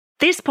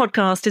This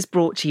podcast is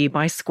brought to you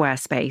by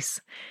Squarespace,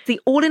 the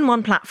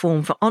all-in-one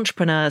platform for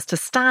entrepreneurs to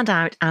stand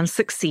out and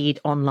succeed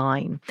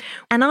online.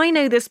 And I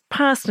know this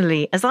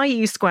personally as I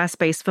use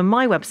Squarespace for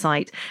my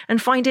website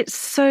and find it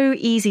so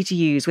easy to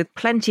use with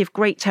plenty of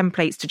great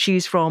templates to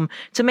choose from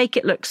to make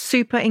it look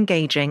super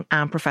engaging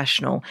and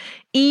professional,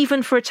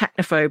 even for a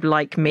technophobe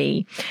like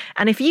me.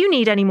 And if you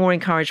need any more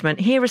encouragement,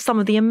 here are some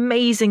of the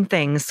amazing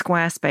things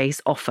Squarespace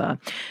offer.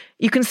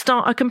 You can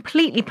start a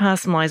completely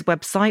personalized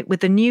website with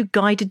the new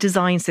guided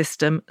design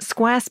system,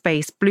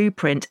 Squarespace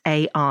Blueprint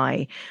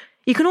AI.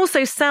 You can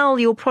also sell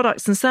your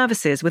products and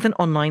services with an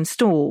online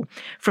store.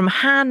 From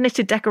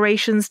hand-knitted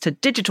decorations to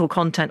digital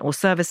content or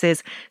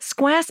services,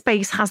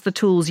 Squarespace has the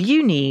tools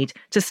you need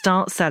to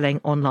start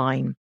selling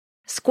online.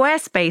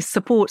 Squarespace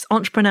supports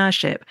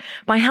entrepreneurship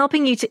by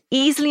helping you to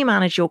easily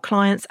manage your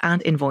clients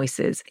and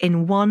invoices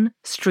in one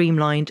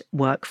streamlined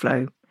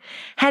workflow.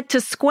 Head to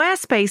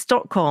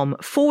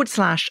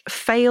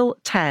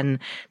squarespace.com/fail10.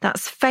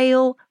 That's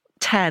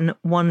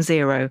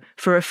fail1010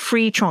 for a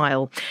free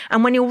trial.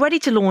 And when you're ready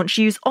to launch,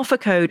 use offer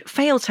code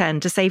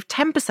FAIL10 to save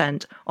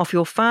 10% off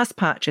your first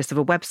purchase of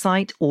a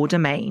website or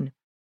domain.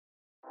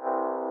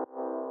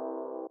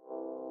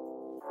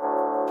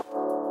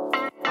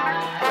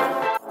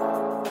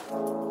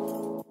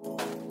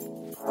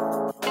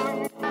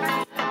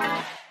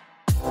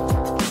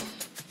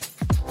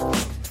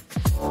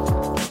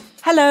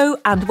 Hello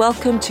and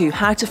welcome to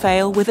How to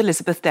Fail with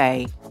Elizabeth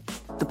Day,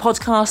 the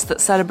podcast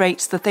that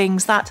celebrates the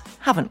things that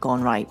haven't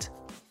gone right.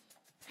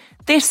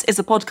 This is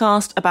a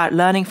podcast about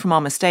learning from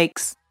our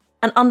mistakes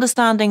and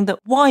understanding that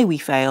why we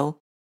fail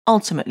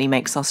ultimately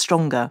makes us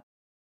stronger.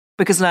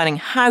 Because learning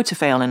how to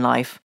fail in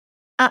life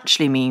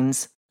actually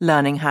means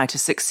learning how to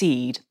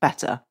succeed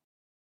better.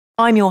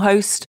 I'm your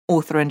host,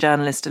 author and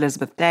journalist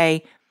Elizabeth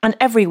Day, and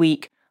every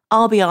week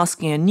I'll be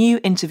asking a new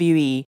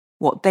interviewee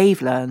what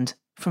they've learned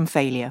from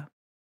failure.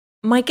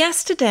 My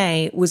guest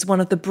today was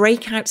one of the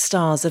breakout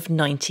stars of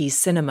 90s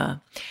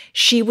cinema.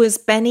 She was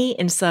Benny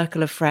in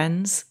Circle of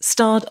Friends,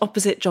 starred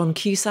opposite John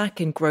Cusack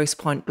in Grosse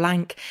Pointe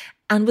Blank,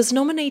 and was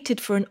nominated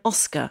for an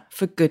Oscar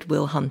for Good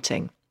Will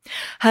Hunting.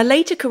 Her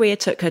later career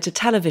took her to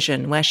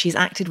television, where she's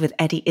acted with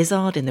Eddie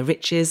Izzard in The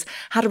Riches,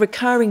 had a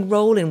recurring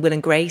role in Will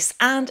and Grace,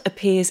 and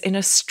appears in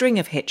a string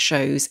of hit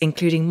shows,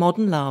 including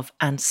Modern Love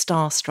and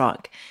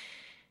Starstruck.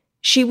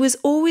 She was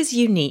always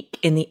unique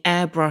in the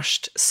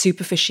airbrushed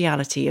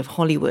superficiality of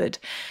Hollywood.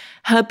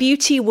 Her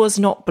beauty was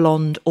not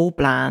blonde or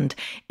bland.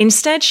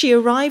 Instead, she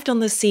arrived on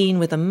the scene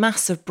with a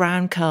mass of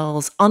brown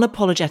curls,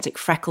 unapologetic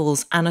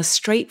freckles, and a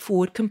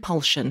straightforward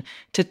compulsion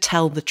to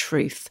tell the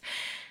truth.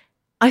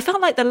 I felt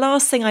like the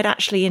last thing I'd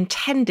actually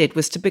intended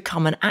was to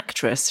become an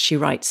actress, she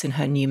writes in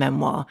her new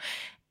memoir.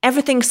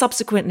 Everything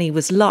subsequently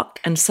was luck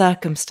and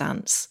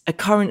circumstance,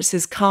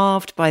 occurrences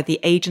carved by the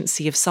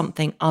agency of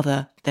something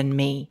other than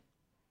me.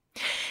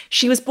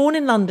 She was born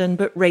in London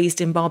but raised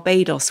in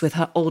Barbados with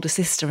her older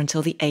sister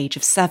until the age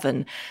of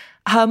 7.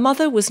 Her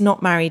mother was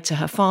not married to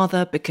her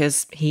father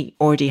because he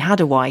already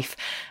had a wife,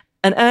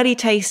 an early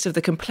taste of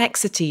the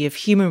complexity of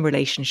human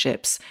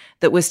relationships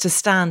that was to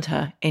stand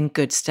her in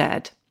good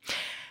stead.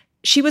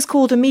 She was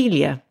called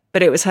Amelia,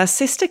 but it was her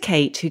sister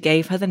Kate who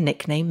gave her the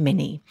nickname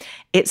Minnie.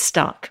 It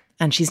stuck,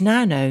 and she's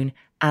now known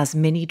as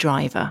Minnie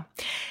Driver.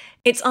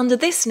 It's under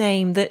this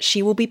name that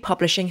she will be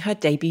publishing her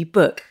debut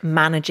book,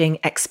 Managing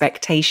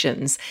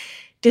Expectations.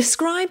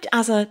 Described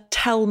as a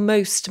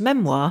tell-most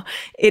memoir,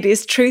 it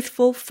is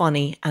truthful,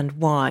 funny, and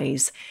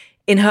wise.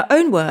 In her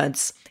own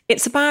words,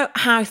 it's about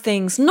how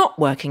things not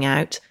working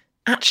out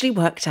actually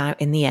worked out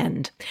in the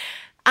end.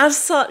 As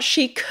such,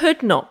 she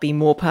could not be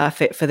more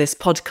perfect for this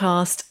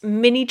podcast.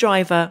 Minnie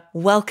Driver,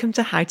 welcome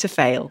to How to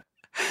Fail.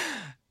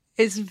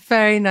 It's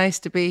very nice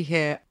to be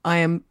here. I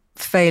am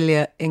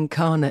failure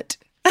incarnate.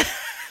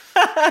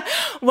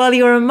 Well,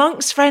 you're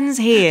amongst friends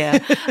here.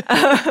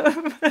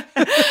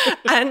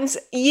 And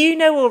you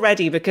know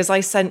already, because I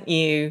sent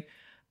you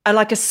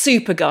a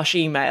super gush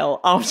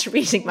email after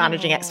reading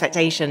Managing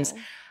Expectations,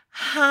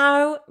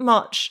 how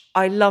much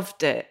I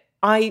loved it.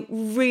 I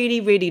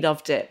really, really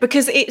loved it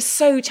because it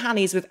so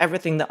tallies with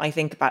everything that I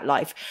think about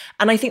life.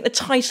 And I think the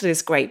title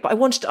is great, but I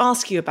wanted to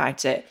ask you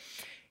about it.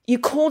 You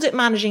called it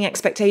Managing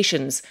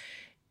Expectations.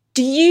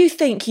 Do you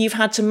think you've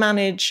had to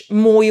manage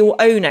more your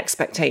own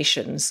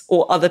expectations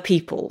or other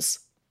people's?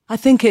 I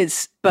think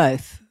it's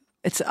both.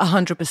 It's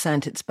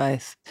 100%, it's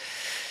both.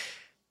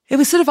 It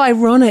was sort of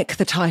ironic,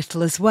 the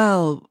title as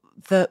well,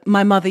 that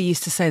my mother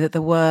used to say that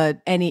the word,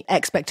 any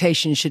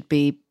expectation should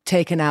be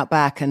taken out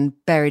back and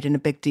buried in a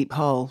big deep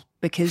hole,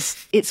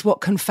 because it's what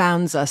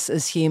confounds us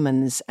as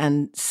humans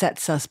and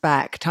sets us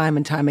back time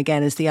and time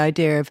again, is the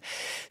idea of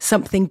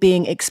something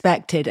being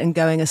expected and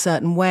going a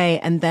certain way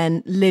and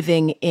then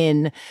living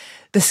in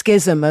the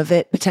schism of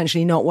it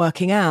potentially not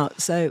working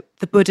out. So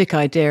the Buddhic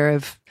idea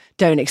of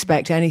don't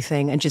expect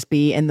anything and just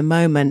be in the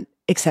moment,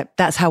 except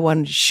that's how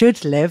one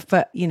should live.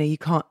 But, you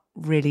can't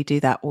really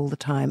do that all the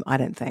time, I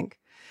don't think.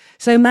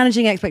 So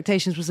managing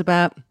expectations was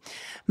about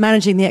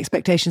managing the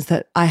expectations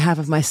that I have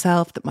of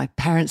myself, that my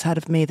parents had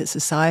of me, that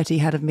society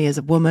had of me as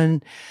a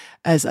woman,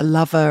 as a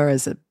lover,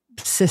 as a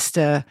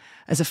sister,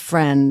 as a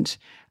friend,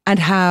 and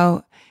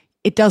how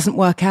it doesn't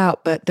work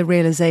out, but the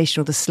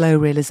realization, or the slow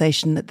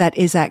realization, that that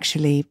is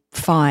actually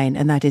fine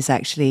and that is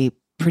actually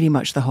pretty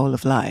much the whole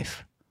of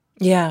life.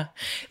 Yeah.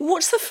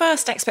 What's the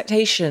first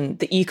expectation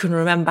that you can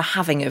remember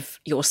having of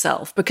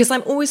yourself? Because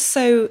I'm always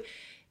so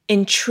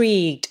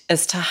intrigued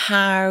as to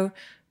how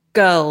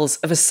girls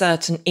of a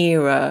certain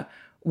era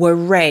were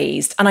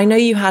raised. And I know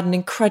you had an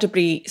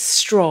incredibly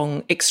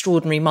strong,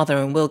 extraordinary mother,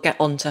 and we'll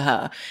get on to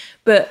her.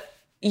 But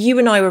you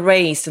and I were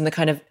raised in the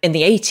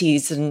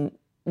 80s and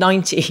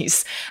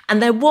 90s,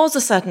 and there was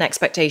a certain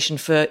expectation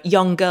for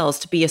young girls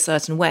to be a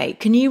certain way.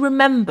 Can you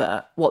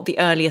remember what the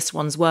earliest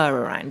ones were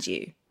around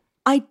you?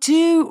 I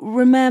do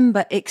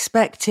remember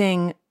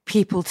expecting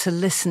people to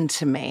listen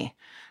to me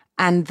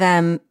and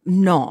them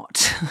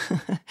not.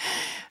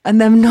 And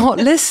them not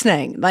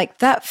listening. Like,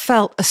 that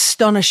felt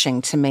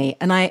astonishing to me.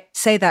 And I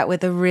say that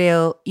with the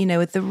real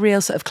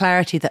sort of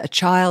clarity that a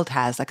child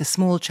has, like a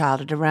small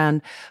child at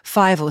around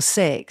 5 or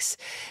 6.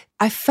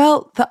 I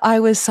felt that I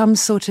was some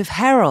sort of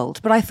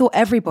herald, but I thought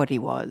everybody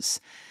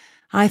was.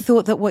 I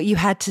thought that what you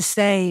had to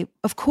say,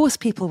 of course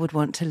people would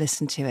want to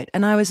listen to it.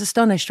 And I was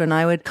astonished when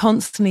I would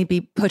constantly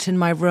be put in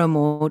my room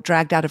or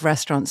dragged out of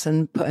restaurants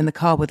and put in the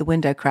car with the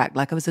window cracked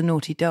like I was a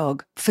naughty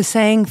dog for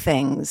saying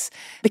things,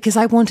 because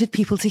I wanted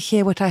people to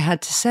hear what I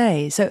had to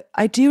say. So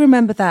I do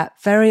remember that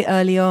very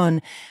early on,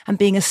 and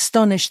being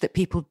astonished that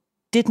people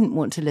didn't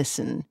want to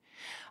listen.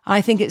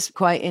 I think it's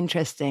quite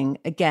interesting.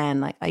 Again,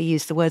 like, I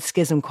use the word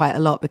schism quite a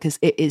lot because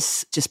it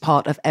is just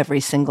part of every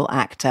single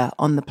actor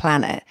on the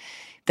planet.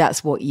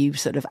 That's what you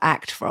sort of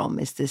act from,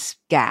 is this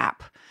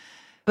gap.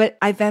 But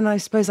I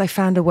suppose I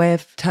found a way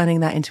of turning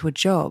that into a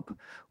job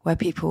where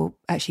people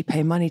actually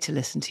pay money to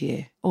listen to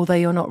you, although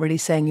you're not really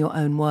saying your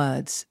own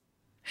words.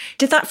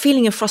 Did that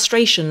feeling of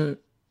frustration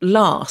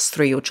last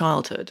through your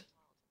childhood?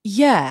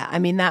 Yeah, I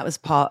mean, that was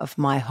part of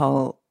my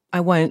whole, I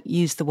won't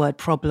use the word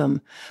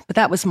problem, but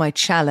that was my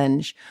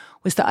challenge,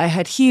 was that I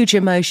had huge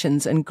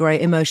emotions and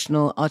great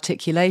emotional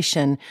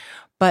articulation,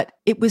 but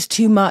it was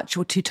too much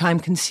or too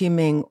time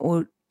consuming,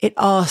 or it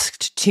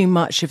asked too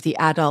much of the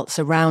adults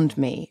around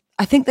me.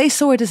 I think they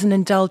saw it as an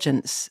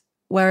indulgence,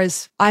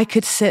 whereas I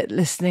could sit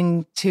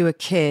listening to a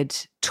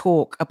kid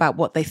talk about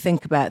what they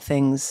think about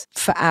things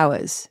for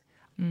hours.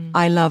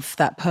 I love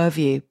that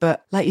purview.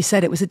 But like you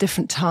said, it was a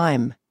different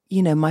time.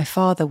 You know, my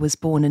father was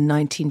born in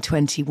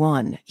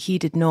 1921. He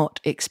did not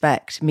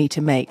expect me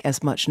to make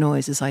as much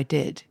noise as I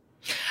did.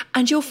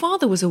 And your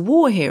father was a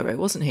war hero,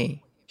 wasn't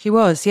he? He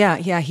was, yeah.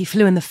 He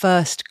flew in the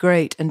first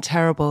great and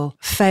terrible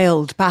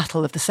failed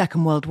battle of the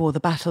Second World War, the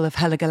Battle of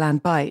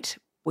Heligoland Bight,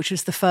 which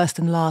was the first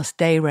and last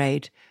day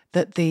raid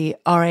that the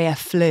RAF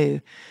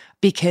flew,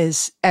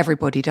 because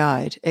everybody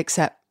died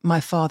except my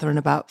father and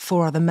about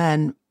 4 other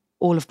men,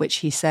 all of which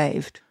he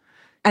saved.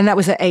 And that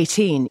was at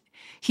 18.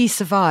 He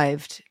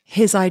survived.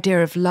 His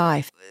idea of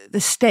life, the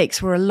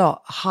stakes were a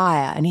lot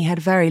higher, and he had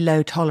very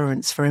low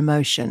tolerance for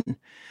emotion.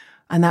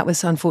 And that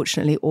was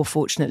unfortunately or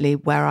fortunately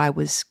where I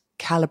was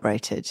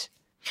calibrated.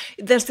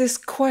 There's this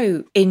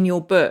quote in your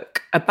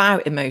book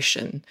about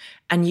emotion,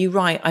 and you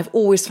write, "I've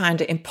always found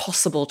it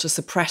impossible to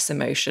suppress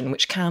emotion,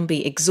 which can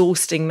be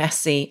exhausting,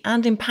 messy,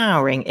 and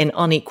empowering in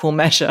unequal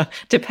measure,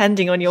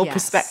 depending on your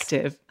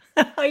perspective."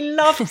 I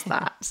loved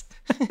that.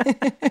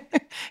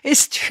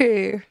 It's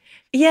true.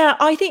 Yeah,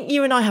 I think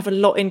you and I have a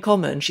lot in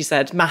common, she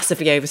said,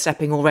 massively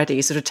overstepping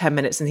already, sort of 10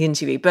 minutes in the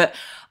interview. But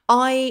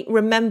I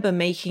remember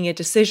making a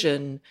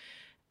decision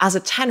as a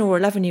 10 or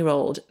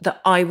 11-year-old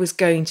that I was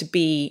going to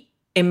be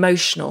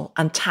emotional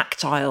and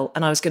tactile,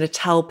 and I was going to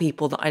tell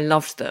people that I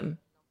loved them.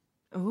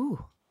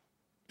 Ooh,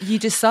 you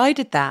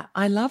decided that.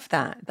 I love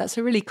that. That's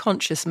a really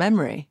conscious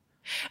memory.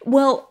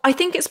 Well, I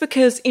think it's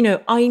because,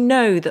 I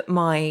know that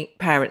my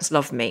parents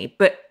love me,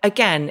 but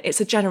again,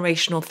 it's a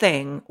generational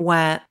thing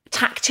where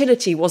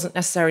tactility wasn't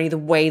necessarily the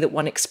way that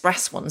one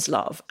expressed one's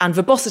love, and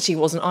verbosity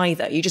wasn't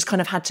either. You just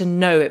kind of had to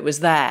know it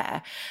was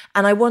there.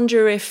 And I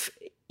wonder if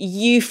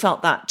you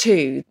felt that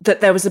too,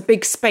 that there was a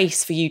big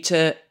space for you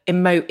to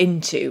emote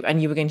into,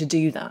 and you were going to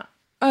do that.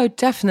 Oh,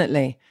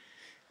 definitely.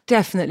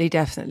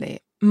 Definitely.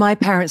 My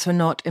parents were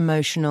not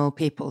emotional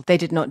people. They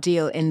did not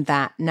deal in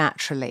that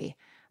naturally.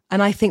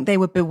 And I think they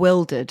were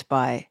bewildered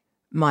by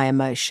my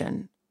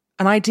emotion.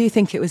 And I do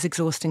think it was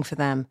exhausting for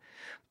them.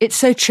 It's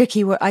so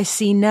tricky. What I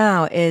see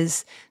now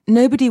is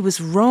nobody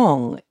was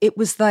wrong. It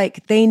was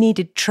like they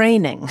needed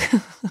training.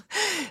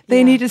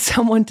 They needed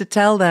someone to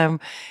tell them,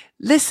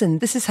 listen,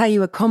 this is how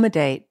you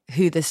accommodate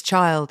who this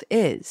child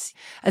is,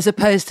 as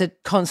opposed to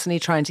constantly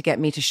trying to get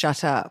me to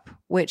shut up,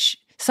 which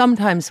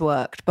sometimes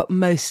worked, but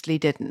mostly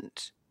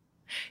didn't.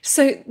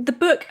 So the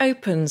book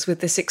opens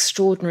with this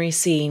extraordinary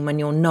scene when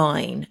you're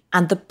 9,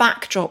 and the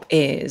backdrop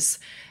is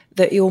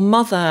that your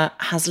mother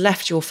has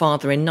left your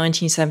father in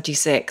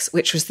 1976,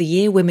 which was the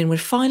year women were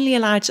finally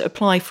allowed to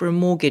apply for a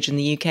mortgage in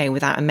the UK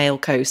without a male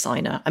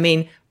co-signer. I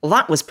mean, well,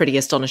 that was pretty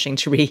astonishing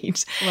to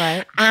read.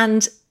 Right.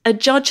 And a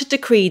judge had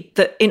decreed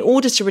that in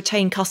order to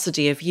retain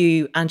custody of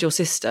you and your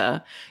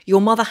sister,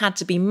 your mother had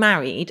to be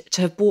married,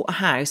 to have bought a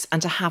house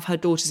and to have her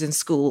daughters in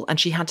school. And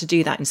she had to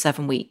do that in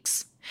 7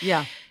 weeks.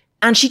 Yeah.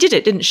 And she did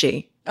it, didn't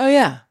she? Oh,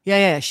 yeah.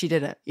 Yeah, she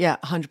did it. Yeah,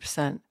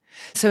 100%.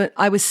 So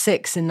I was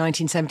 6 in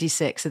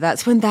 1976. So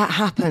that's when that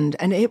happened.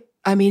 And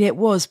it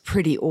was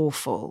pretty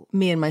awful.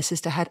 Me and my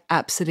sister had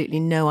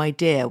absolutely no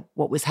idea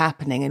what was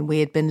happening. And we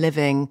had been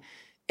living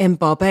in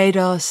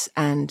Barbados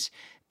and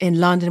in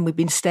London. We'd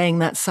been staying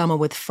that summer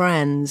with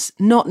friends,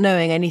 not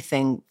knowing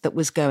anything that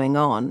was going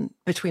on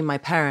between my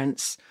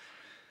parents.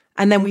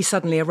 And then we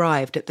suddenly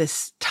arrived at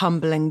this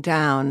tumbling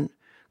down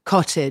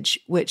cottage,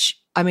 which,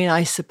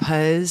 I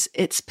suppose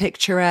it's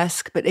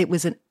picturesque, but it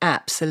was an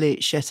absolute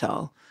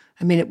shithole.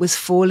 It was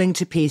falling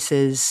to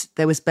pieces.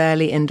 There was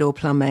barely indoor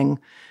plumbing.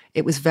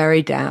 It was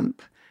very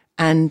damp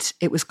and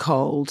it was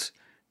cold.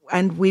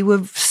 And we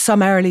were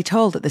summarily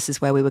told that this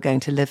is where we were going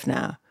to live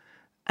now.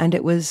 And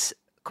it was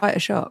quite a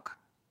shock.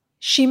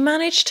 She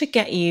managed to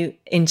get you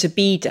into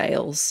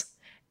B-Dales,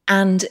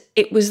 and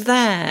it was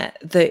there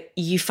that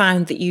you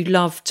found that you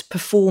loved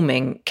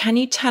performing. Can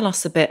you tell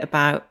us a bit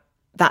about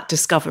that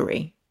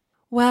discovery?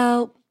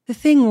 Well, the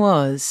thing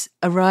was,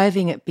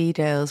 arriving at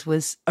B-Dales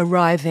was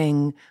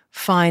arriving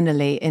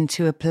finally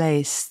into a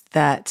place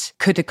that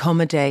could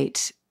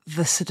accommodate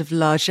the sort of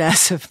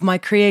largesse of my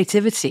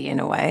creativity in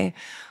a way.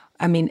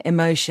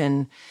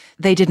 Emotion,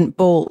 they didn't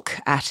balk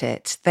at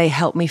it. They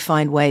helped me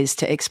find ways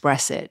to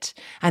express it.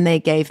 And they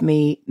gave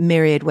me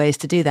myriad ways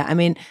to do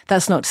that.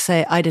 That's not to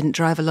say I didn't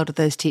drive a lot of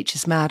those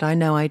teachers mad. I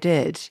know I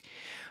did.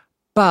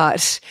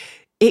 But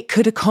it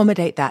could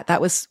accommodate that.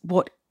 That was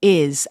what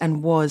is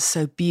and was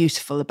so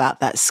beautiful about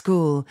that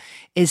school,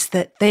 is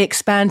that they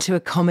expand to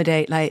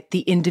accommodate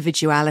the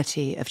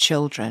individuality of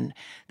children.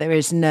 There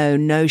is no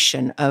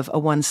notion of a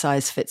one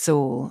size fits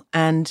all.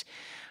 And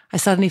I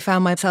suddenly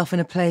found myself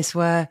in a place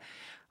where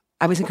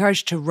I was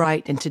encouraged to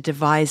write and to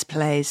devise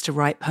plays, to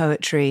write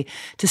poetry,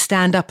 to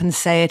stand up and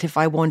say it if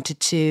I wanted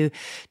to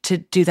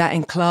do that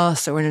in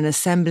class or in an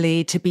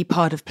assembly, to be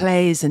part of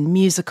plays and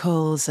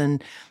musicals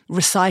and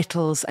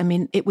recitals.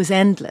 It was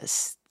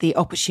endless, the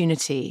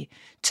opportunity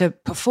to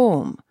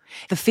perform.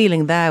 The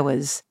feeling there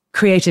was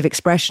creative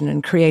expression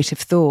and creative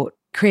thought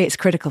creates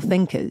critical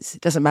thinkers.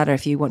 It doesn't matter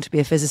if you want to be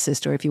a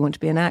physicist or if you want to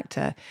be an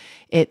actor.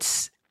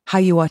 It's how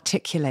you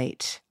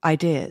articulate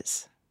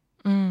ideas.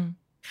 Mm.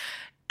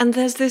 And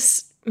there's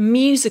this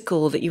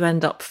musical that you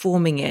end up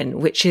performing in,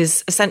 which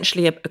is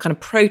essentially a kind of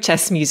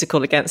protest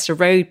musical against a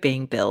road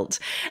being built.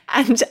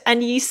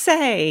 And you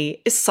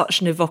say, it's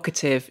such an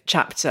evocative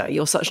chapter,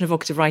 you're such an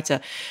evocative writer,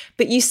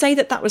 but you say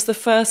that was the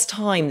first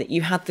time that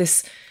you had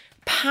this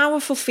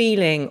powerful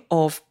feeling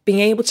of being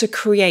able to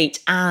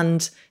create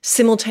and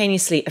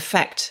simultaneously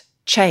affect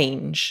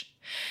change,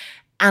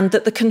 and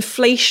that the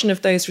conflation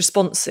of those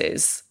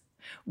responses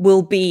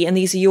will be, and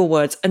these are your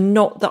words, a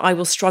knot that I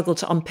will struggle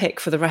to unpick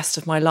for the rest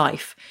of my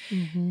life.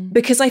 Mm-hmm.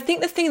 Because I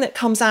think the thing that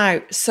comes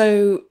out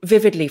so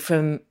vividly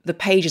from the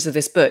pages of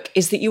this book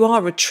is that you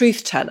are a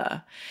truth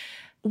teller.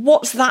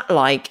 What's that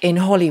like in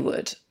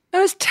Hollywood?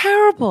 Oh, it's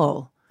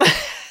terrible.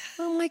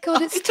 Oh my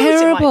God, it's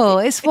terrible.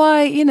 It's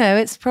why,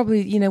 it's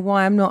probably,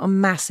 why I'm not a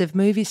massive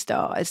movie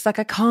star. It's like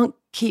I can't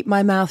keep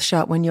my mouth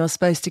shut when you're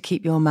supposed to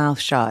keep your mouth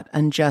shut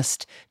and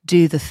just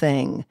do the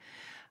thing.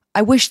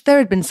 I wish there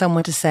had been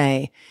someone to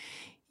say,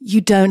 you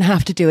don't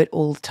have to do it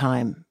all the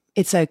time.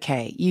 It's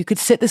okay. You could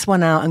sit this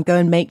one out and go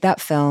and make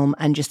that film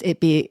and just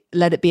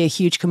let it be a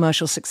huge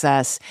commercial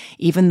success,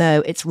 even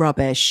though it's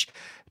rubbish.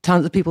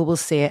 Tons of people will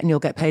see it and you'll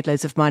get paid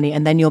loads of money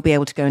and then you'll be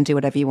able to go and do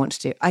whatever you want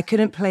to do. I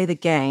couldn't play the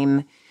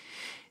game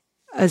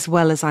as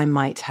well as I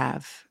might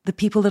have. The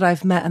people that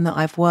I've met and that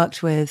I've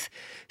worked with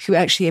who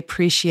actually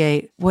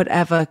appreciate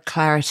whatever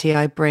clarity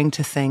I bring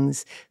to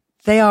things,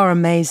 they are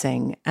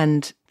amazing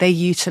and they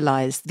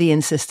utilize the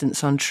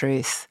insistence on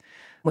truth,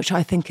 which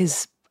I think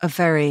is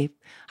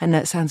I know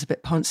it sounds a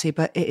bit poncy,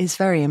 but it is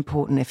very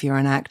important if you're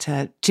an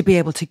actor to be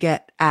able to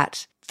get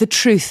at the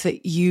truth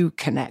that you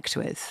connect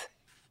with.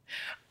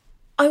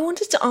 I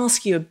wanted to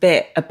ask you a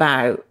bit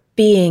about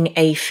being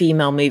a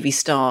female movie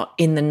star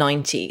in the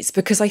 90s,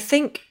 because I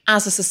think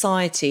as a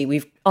society,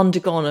 we've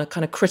undergone a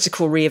kind of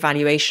critical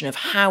reevaluation of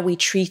how we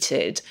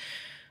treated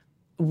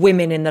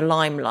women in the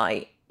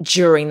limelight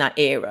during that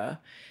era.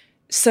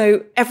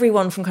 So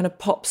everyone from kind of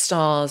pop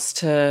stars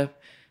to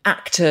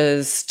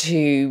actors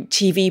to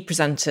TV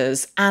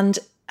presenters. And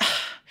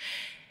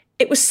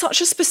it was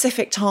such a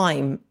specific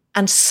time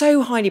and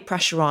so highly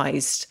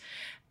pressurized.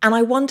 And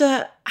I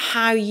wonder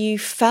how you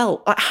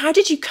felt. How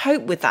did you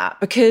cope with that?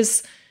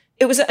 Because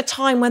it was at a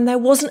time when there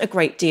wasn't a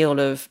great deal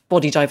of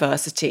body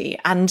diversity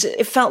and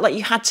it felt like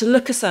you had to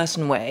look a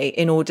certain way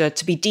in order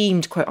to be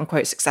deemed quote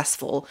unquote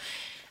successful.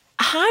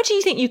 How do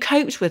you think you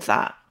coped with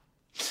that?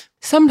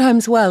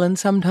 Sometimes well and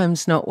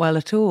sometimes not well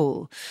at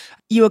all.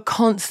 You are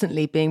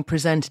constantly being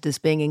presented as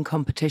being in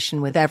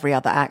competition with every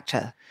other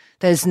actor.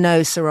 There's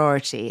no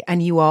sorority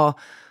and you are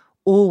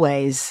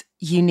always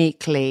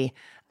uniquely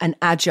an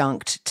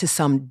adjunct to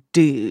some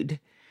dude.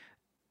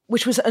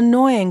 which was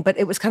annoying, but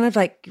it was kind of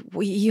like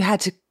you had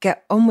to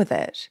get on with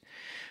it.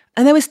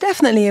 And there was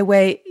definitely a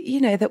way,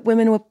 that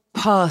women were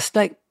passed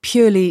like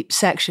purely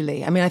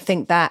sexually. I mean, I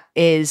think that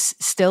is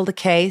still the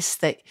case,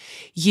 that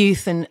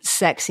youth and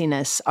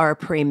sexiness are a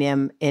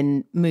premium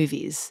in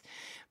movies.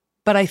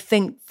 But I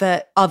think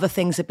that other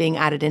things are being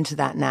added into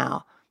that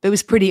now. It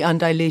was pretty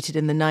undiluted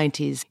in the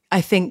 90s.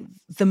 I think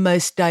the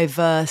most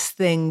diverse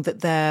thing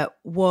that there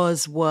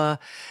were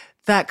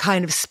that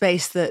kind of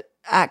space that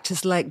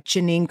actors like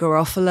Janine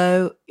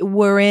Garofalo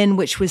were in,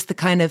 which was the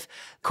kind of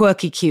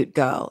quirky, cute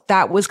girl.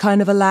 That was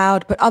kind of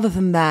allowed. But other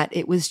than that,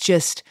 it was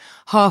just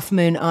half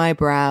moon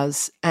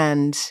eyebrows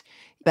and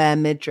bare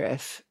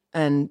midriff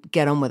and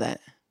get on with it.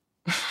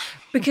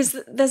 Because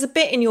there's a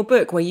bit in your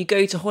book where you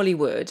go to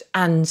Hollywood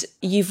and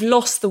you've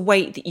lost the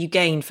weight that you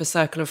gained for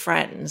Circle of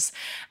Friends.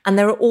 And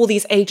there are all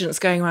these agents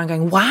going around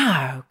going,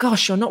 wow,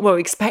 gosh, you're not what we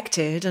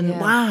expected. And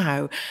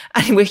wow.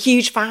 And we're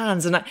huge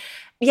fans. And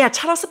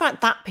tell us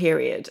about that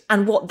period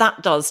and what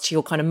that does to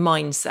your kind of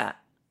mindset.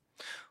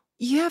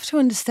 You have to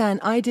understand,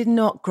 I did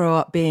not grow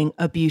up being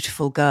a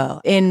beautiful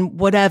girl in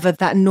whatever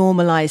that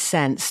normalized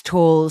sense,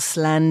 tall,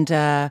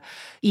 slender,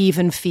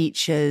 even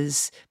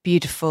features,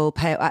 beautiful,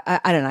 pale.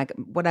 I don't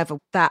know, whatever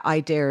that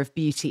idea of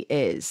beauty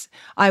is.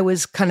 I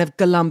was kind of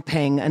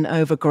galumping and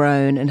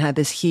overgrown and had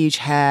this huge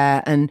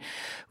hair and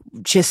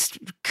just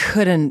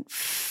couldn't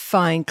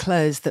find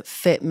clothes that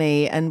fit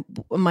me. And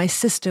my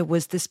sister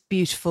was this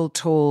beautiful,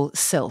 tall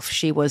sylph.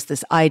 She was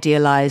this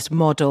idealized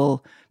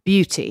model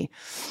beauty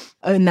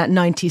in that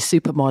 90s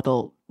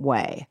supermodel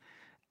way.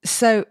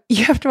 So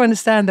you have to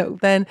understand that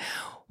then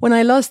when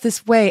I lost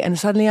this weight and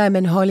suddenly I'm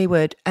in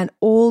Hollywood and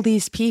all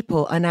these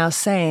people are now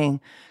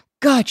saying,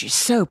 God, you're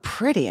so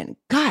pretty, and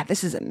God,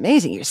 this is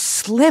amazing. You're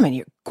slim and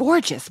you're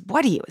gorgeous.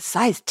 What are you, a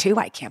size 2?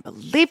 I can't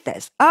believe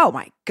this. Oh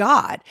my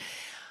God.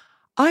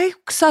 I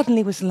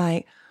suddenly was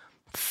like,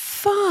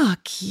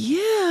 fuck yeah.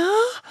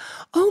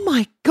 Oh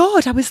my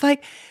God. I was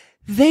like,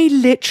 they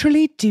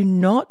literally do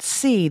not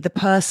see the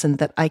person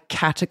that I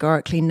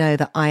categorically know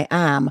that I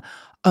am.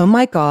 Oh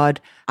my God,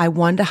 I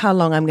wonder how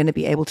long I'm going to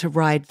be able to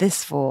ride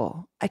this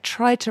for. I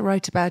tried to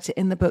write about it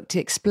in the book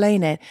to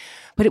explain it,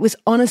 but it was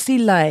honestly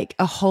like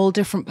a whole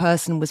different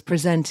person was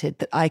presented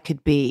that I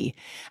could be.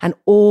 And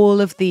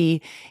all of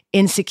the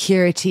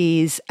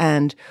insecurities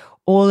and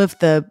all of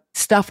the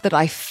stuff that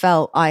I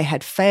felt I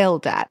had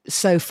failed at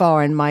so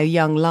far in my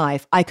young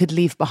life, I could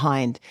leave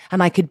behind.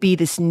 And I could be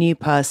this new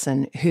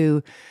person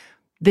who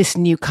this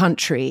new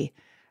country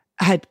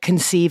had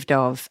conceived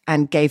of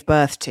and gave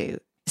birth to.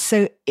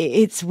 So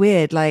it's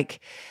weird.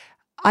 Like,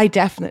 I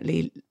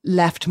definitely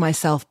left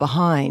myself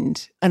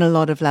behind on a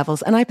lot of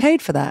levels. And I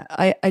paid for that.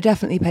 I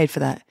definitely paid for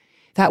that.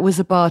 That was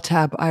a bar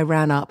tab I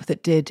ran up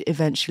that did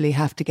eventually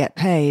have to get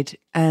paid.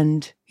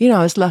 And,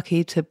 I was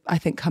lucky to, I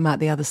think, come out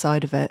the other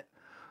side of it,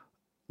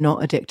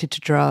 not addicted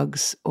to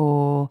drugs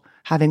or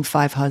having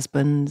 5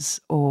 husbands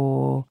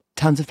or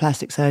tons of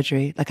plastic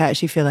surgery. Like, I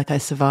actually feel like I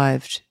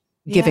survived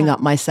giving up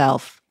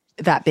myself,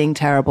 that being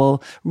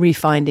terrible,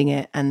 refinding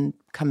it and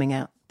coming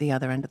out the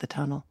other end of the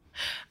tunnel.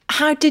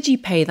 How did you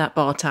pay that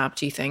bar tab,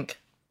 do you think?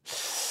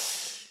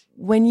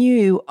 When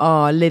you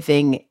are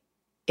living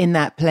in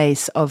that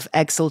place of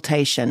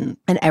exaltation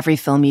and every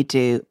film you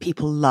do,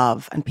 people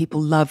love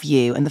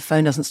you and the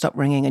phone doesn't stop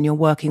ringing and you're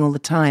working all the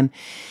time,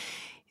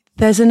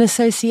 there's an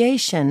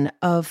association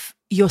of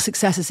your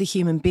success as a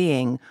human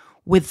being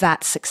with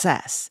that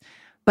success.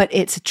 But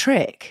it's a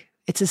trick.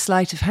 It's a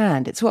sleight of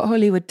hand. It's what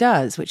Hollywood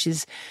does, which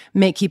is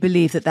make you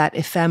believe that that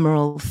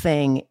ephemeral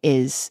thing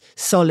is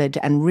solid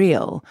and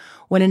real,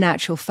 when in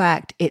actual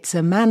fact, it's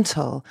a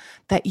mantle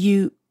that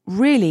you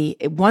really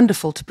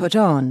wonderful to put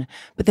on,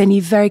 but then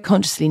you very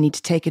consciously need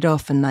to take it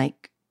off and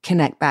like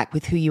connect back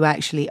with who you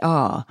actually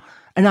are.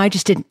 And I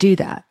just didn't do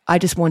that. I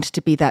just wanted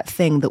to be that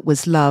thing that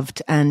was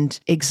loved and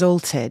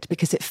exalted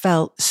because it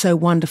felt so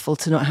wonderful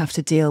to not have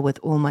to deal with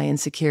all my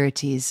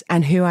insecurities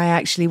and who I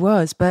actually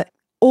was. But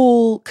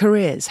all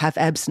careers have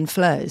ebbs and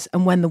flows.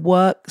 And when the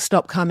work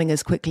stopped coming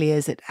as quickly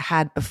as it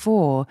had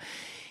before,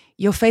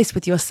 you're faced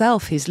with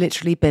yourself who's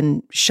literally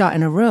been shut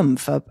in a room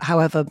for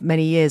however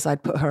many years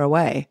I'd put her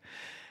away.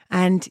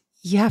 And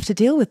you have to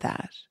deal with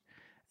that.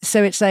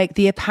 So it's like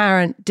the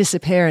apparent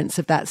disappearance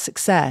of that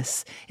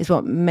success is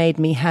what made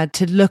me had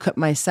to look at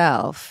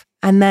myself.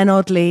 And then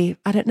oddly,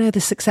 I don't know,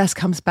 the success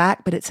comes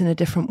back, but it's in a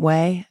different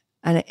way.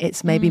 And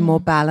it's maybe more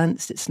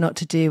balanced. It's not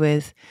to do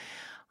with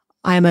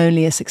I am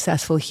only a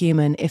successful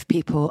human if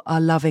people are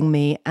loving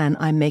me and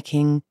I'm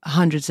making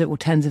hundreds or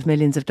tens of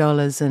millions of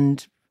dollars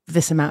and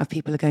this amount of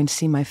people are going to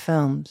see my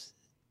films.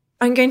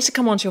 I'm going to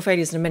come on to your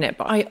failures in a minute,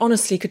 but I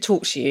honestly could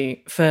talk to you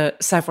for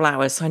several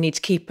hours, so I need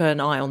to keep an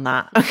eye on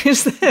that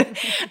because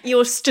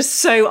you're just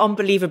so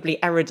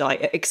unbelievably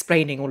erudite at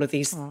explaining all of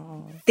these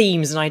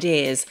themes and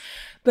ideas.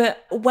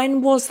 But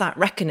when was that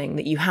reckoning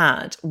that you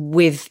had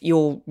with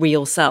your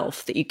real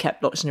self that you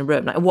kept locked in a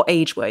room? Like, at what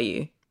age were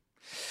you?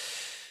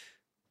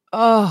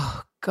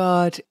 Oh,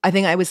 God. I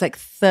think I was like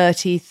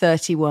 30,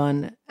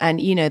 31. And,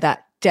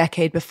 that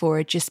decade before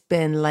had just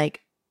been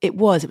like, it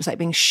was like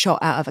being shot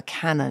out of a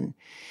cannon.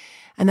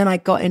 And then I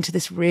got into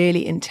this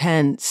really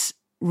intense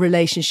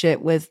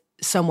relationship with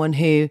someone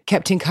who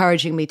kept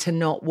encouraging me to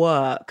not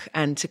work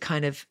and to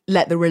kind of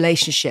let the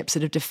relationship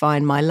sort of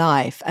define my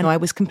life. And I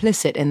was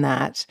complicit in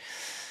that.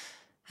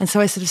 And so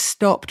I sort of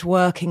stopped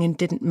working and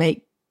didn't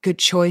make good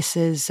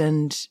choices.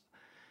 And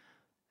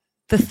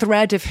the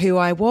thread of who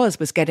I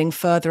was getting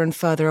further and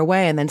further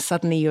away. And then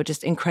suddenly you're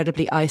just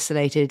incredibly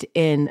isolated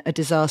in a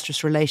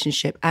disastrous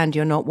relationship and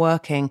you're not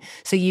working.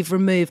 So you've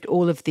removed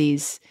all of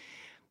these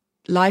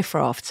life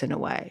rafts in a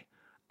way.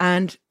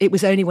 And it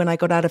was only when I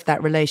got out of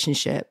that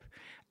relationship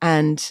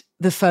and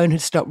the phone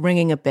had stopped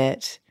ringing a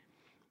bit,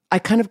 I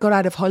kind of got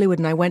out of Hollywood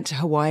and I went to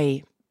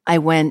Hawaii. I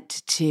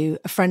went to,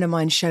 a friend of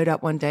mine showed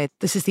up one day.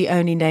 This is the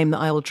only name that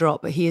I will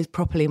drop, but he is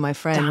properly my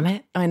friend. Damn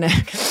it. I know.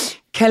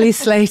 Kelly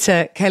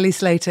Slater,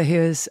 who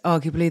is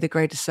arguably the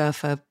greatest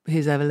surfer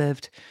who's ever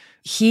lived.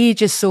 He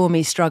just saw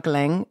me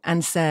struggling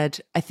and said,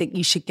 I think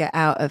you should get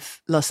out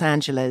of Los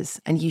Angeles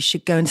and you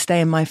should go and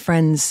stay in my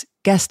friend's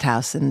guest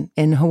house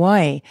in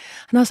Hawaii.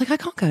 And I was like, I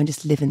can't go and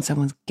just live in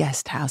someone's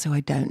guest house who I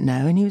don't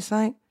know. And he was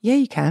like, yeah,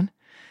 you can.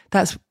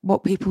 That's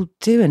what people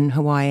do in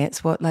Hawaii.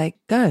 It's what, like,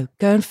 go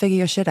and figure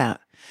your shit out.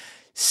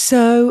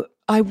 So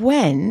I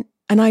went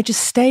and I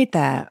just stayed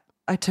there.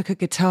 I took a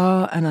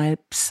guitar and I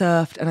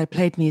surfed and I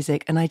played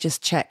music and I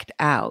just checked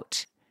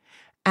out.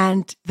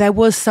 And there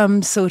was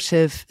some sort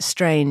of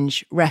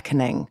strange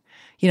reckoning.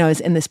 You know, I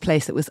was in this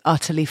place that was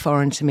utterly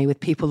foreign to me with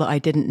people that I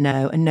didn't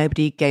know and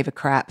nobody gave a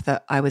crap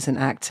that I was an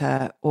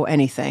actor or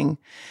anything.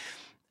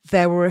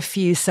 There were a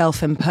few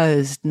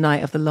self-imposed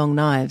Night of the Long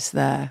Knives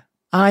there.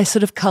 I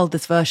sort of culled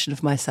this version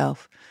of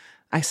myself.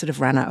 I sort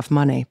of ran out of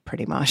money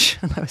pretty much.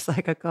 And I was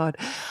like, oh God,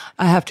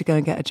 I have to go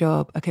and get a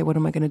job. Okay, what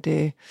am I going to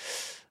do?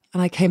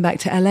 And I came back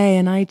to LA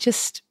and I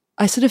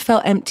sort of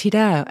felt emptied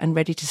out and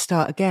ready to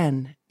start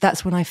again.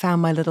 That's when I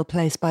found my little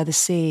place by the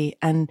sea.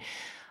 And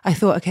I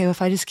thought, okay, well,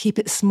 if I just keep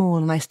it small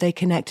and I stay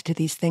connected to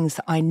these things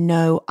that I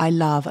know I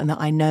love and that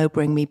I know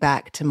bring me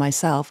back to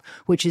myself,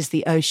 which is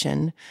the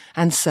ocean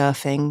and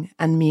surfing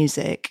and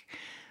music,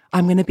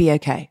 I'm going to be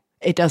okay.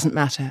 It doesn't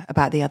matter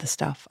about the other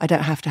stuff. I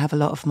don't have to have a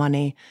lot of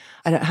money.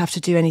 I don't have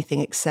to do anything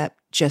except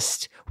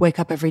just wake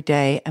up every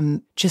day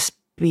and just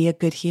be a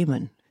good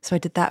human. So I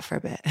did that for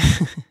a bit.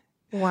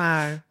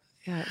 Wow.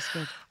 Yeah, it's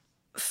good.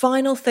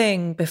 Final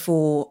thing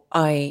before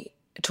I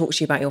talk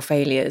to you about your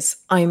failures.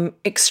 I'm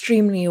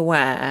extremely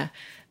aware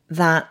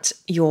that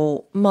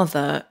your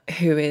mother,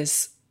 who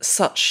is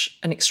such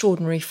an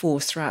extraordinary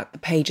force throughout the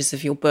pages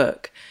of your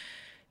book,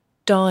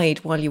 died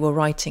while you were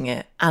writing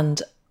it.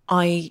 And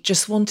I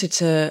just wanted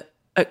to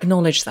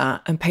acknowledge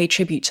that and pay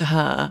tribute to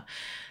her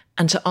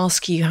and to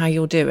ask you how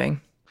you're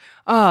doing.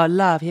 Oh,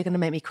 love, you're going to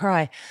make me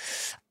cry.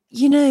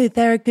 You know,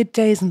 there are good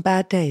days and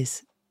bad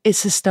days.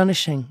 It's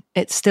astonishing.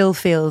 It still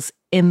feels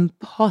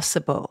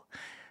impossible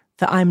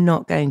that I'm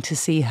not going to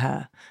see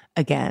her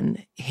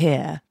again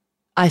here.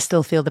 I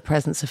still feel the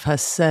presence of her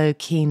so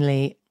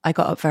keenly. I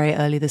got up very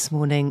early this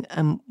morning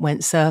and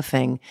went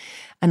surfing,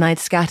 and I'd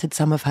scattered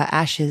some of her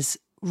ashes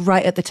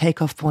right at the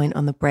takeoff point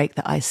on the break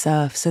that I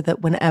surf so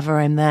that whenever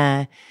I'm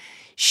there,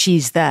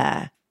 she's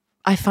there.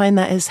 I find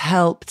that has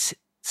helped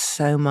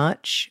so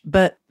much,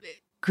 but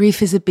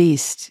grief is a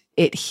beast.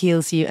 It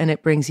heals you and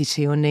it brings you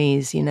to your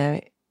knees, you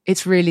know.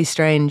 It's really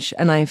strange.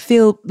 And I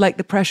feel like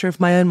the pressure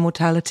of my own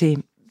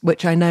mortality,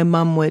 which I know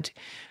Mum would,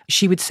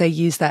 she would say,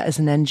 use that as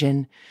an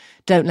engine.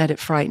 Don't let it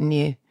frighten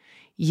you.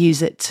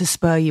 Use it to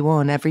spur you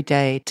on every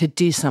day to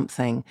do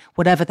something,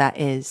 whatever that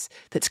is,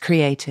 that's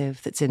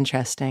creative, that's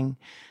interesting.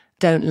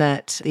 Don't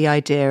let the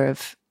idea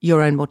of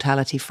your own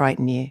mortality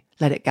frighten you.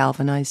 Let it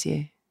galvanize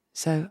you.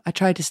 So I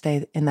try to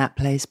stay in that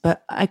place,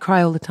 but I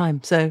cry all the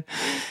time. So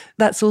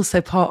that's also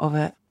part of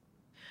it.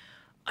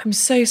 I'm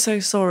so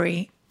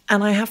sorry.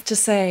 And I have to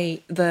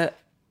say that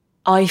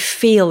I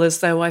feel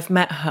as though I've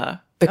met her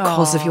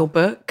because of your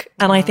book.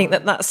 And I think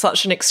that that's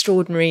such an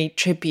extraordinary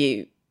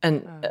tribute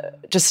and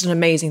just an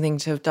amazing thing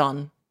to have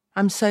done.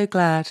 I'm so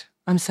glad.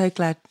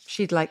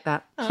 She'd like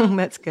that.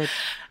 That's good.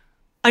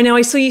 I know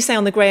I saw you say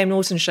on the Graham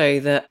Norton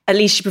show that at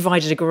least she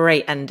provided a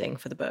great ending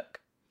for the book.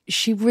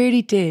 She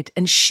really did.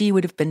 And she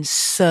would have been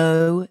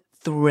so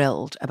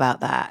thrilled about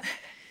that.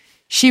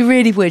 She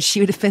really would. She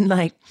would have been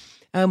like,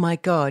 oh my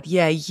God,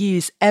 yeah,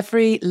 use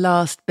every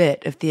last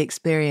bit of the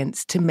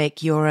experience to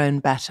make your own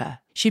better.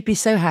 She'd be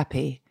so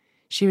happy.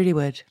 She really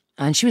would.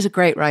 And she was a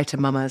great writer,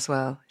 Mama, as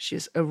well. She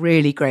was a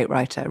really great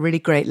writer, a really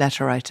great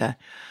letter writer.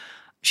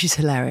 She's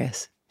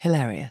hilarious.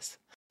 Hilarious.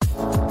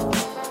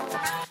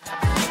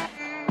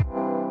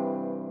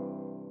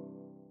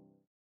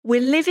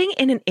 We're living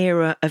in an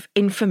era of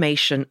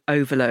information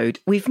overload.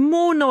 We've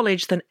more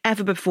knowledge than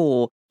ever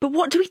before. But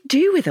what do we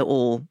do with it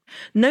all?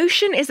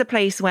 Notion is a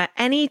place where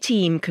any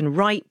team can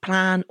write,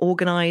 plan,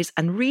 organise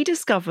and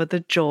rediscover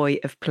the joy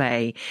of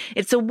play.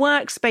 It's a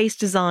workspace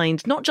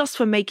designed not just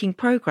for making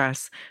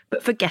progress,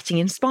 but for getting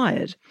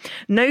inspired.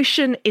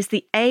 Notion is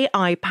the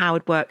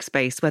AI-powered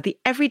workspace where the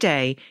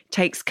everyday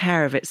takes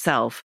care of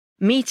itself.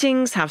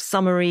 Meetings have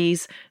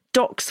summaries,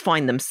 Docs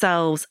find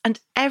themselves, and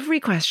every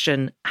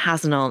question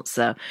has an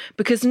answer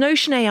because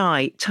Notion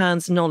AI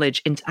turns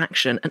knowledge into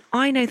action. And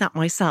I know that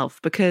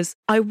myself because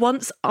I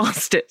once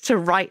asked it to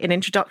write an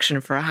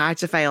introduction for a How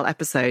to Fail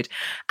episode.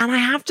 And I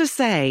have to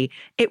say,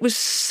 it was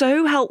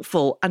so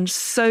helpful and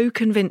so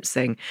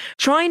convincing.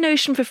 Try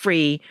Notion for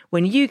free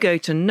when you go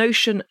to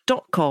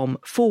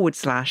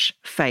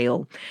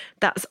notion.com/fail.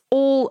 That's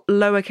all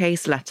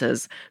lowercase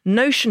letters,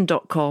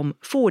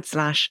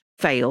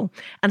 notion.com/fail,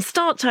 and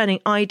start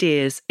turning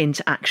ideas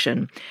into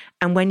action.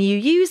 And when you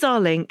use our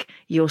link,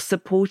 you're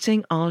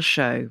supporting our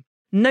show.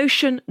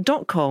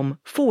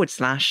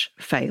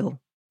 Notion.com/fail.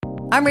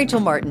 I'm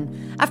Rachel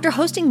Martin. After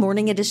hosting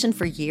Morning Edition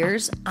for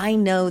years, I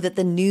know that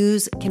the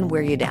news can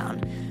wear you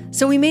down.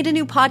 So we made a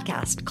new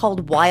podcast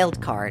called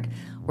Wild Card,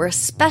 where a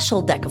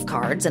special deck of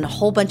cards and a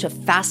whole bunch of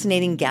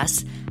fascinating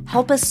guests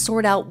help us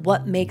sort out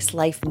what makes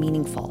life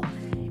meaningful.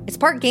 It's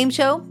part game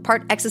show,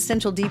 part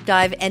existential deep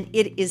dive, and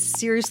it is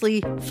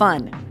seriously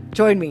fun.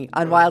 Join me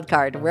on Wild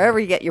Card, wherever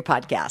you get your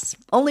podcasts,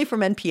 only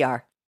from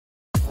NPR.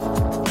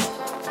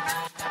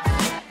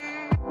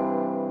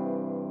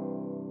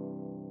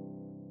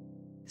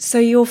 So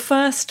your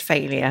first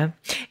failure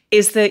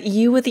is that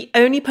you were the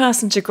only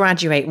person to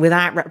graduate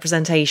without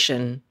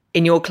representation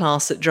in your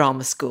class at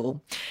drama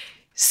school.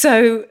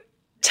 So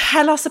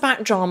tell us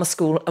about drama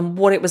school and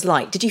what it was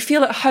like. Did you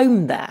feel at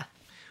home there?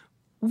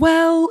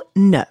 Well,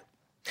 no,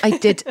 I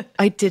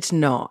did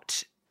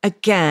not.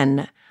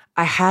 Again,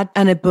 I had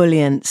an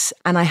ebullience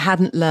and I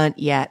hadn't learnt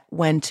yet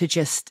when to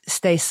just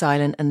stay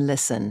silent and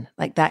listen.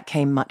 Like that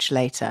came much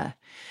later.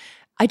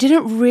 I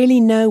didn't really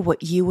know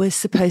what you were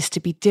supposed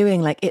to be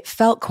doing. Like it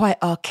felt quite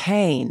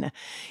arcane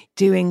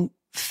doing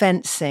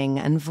fencing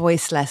and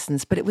voice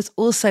lessons, but it was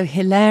also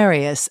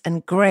hilarious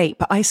and great.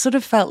 But I sort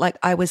of felt like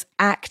I was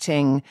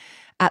acting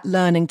at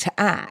learning to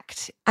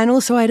act. And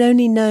also I'd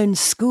only known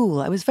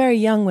school. I was very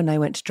young when I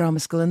went to drama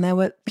school, and there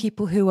were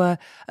people who were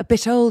a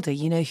bit older,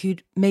 you know,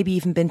 who'd maybe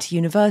even been to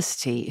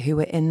university who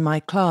were in my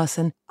class.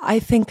 And I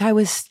think I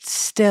was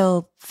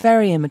still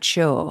very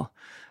immature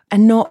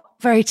and not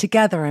very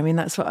together. I mean,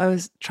 that's what I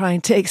was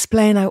trying to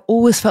explain. I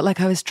always felt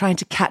like I was trying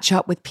to catch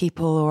up with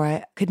people, or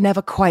I could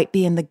never quite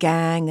be in the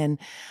gang, and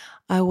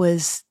I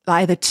was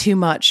either too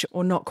much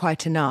or not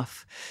quite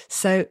enough.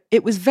 So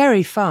it was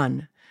very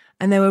fun.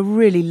 And there were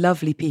really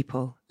lovely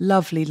people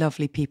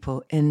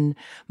in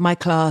my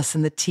class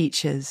and the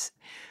teachers.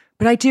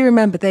 But I do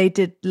remember they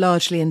did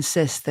largely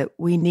insist that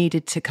we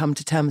needed to come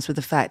to terms with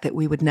the fact that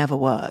we would never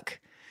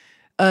work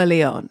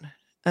early on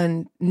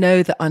and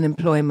know that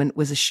unemployment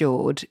was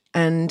assured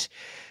and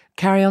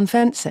carry on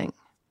fencing.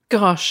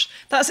 Gosh,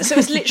 so it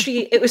was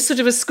literally, it was sort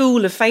of a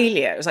school of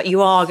failure. It was like,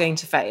 you are going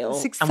to fail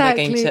and we're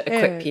going to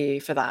equip you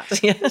for that.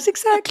 That's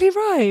exactly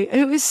right.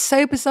 It was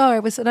so bizarre.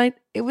 It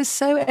was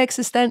so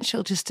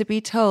existential just to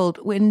be told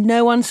in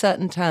no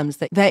uncertain terms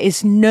that there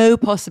is no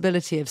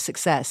possibility of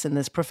success in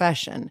this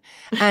profession.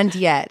 And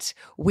yet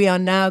we are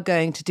now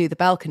going to do the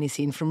balcony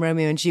scene from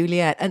Romeo and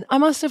Juliet. And I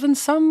must have, in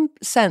some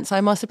sense,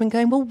 been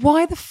going, well,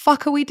 why the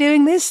fuck are we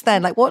doing this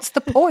then? Like, what's the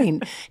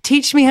point?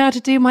 Teach me how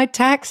to do my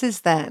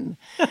taxes then.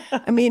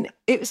 I mean,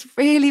 it was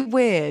really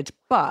weird,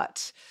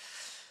 but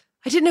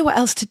I didn't know what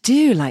else to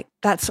do. Like,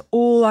 that's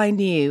all I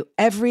knew.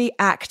 Every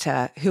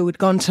actor who had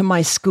gone to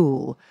my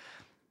school,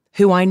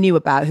 who I knew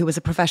about, who was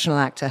a professional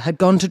actor, had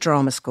gone to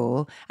drama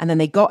school, and then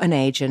they got an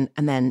agent,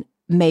 and then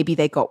maybe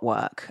they got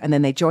work, and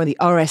then they joined the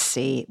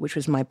RSC, which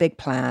was my big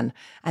plan,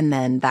 and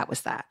then that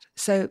was that.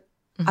 So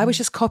I was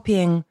just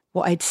copying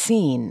what I'd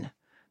seen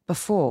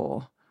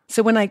before.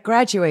 So when I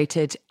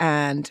graduated,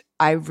 and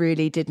I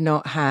really did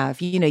not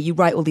have, you know, you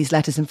write all these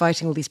letters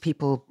inviting all these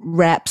people,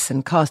 reps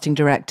and casting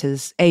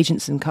directors,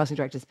 agents and casting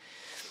directors,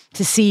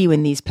 to see you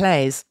in these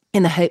plays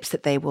in the hopes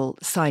that they will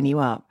sign you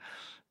up.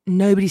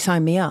 Nobody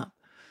signed me up.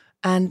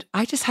 And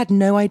I just had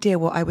no idea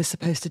what I was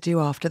supposed to do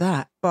after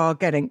that, bar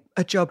getting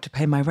a job to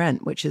pay my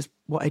rent, which is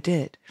what I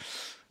did.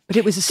 But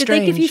it was a strange...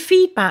 Did they give you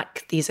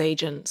feedback, these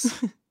agents?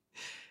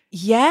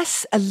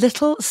 Yes, a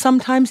little.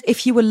 Sometimes,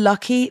 if you were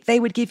lucky,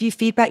 they would give you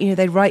feedback. You know,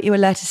 they'd write you a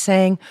letter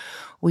saying,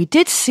 we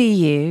did see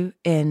you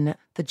in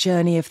The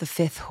Journey of the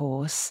Fifth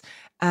Horse,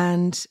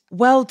 and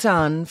well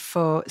done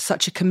for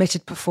such a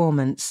committed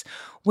performance.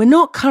 We're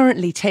not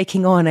currently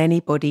taking on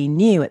anybody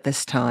new at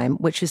this time,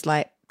 which is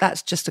like,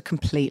 that's just a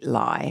complete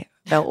lie.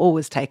 They'll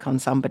always take on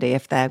somebody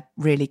if they're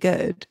really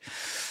good.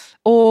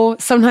 Or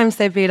sometimes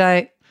they'd be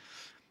like,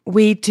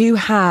 we do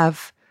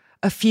have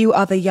a few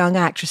other young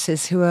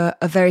actresses who are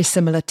a very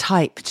similar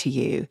type to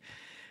you.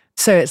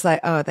 So it's like,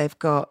 oh, they've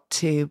got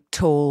two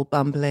tall,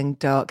 bumbling,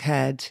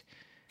 dark-haired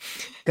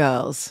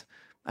girls.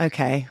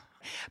 Okay.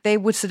 They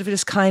would sort of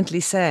just kindly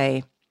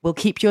say, we'll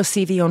keep your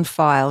CV on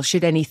file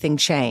should anything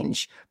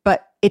change.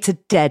 But it's a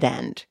dead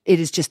end. It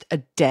is just a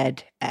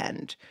dead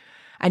end.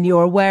 And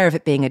you're aware of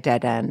it being a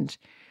dead end.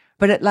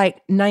 But at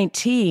like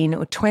 19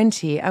 or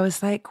 20, I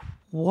was like,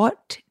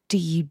 what do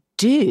you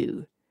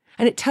do?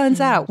 And it turns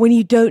out when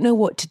you don't know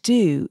what to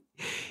do,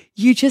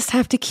 you just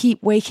have to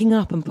keep waking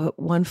up and put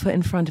one foot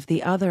in front of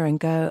the other and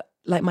go,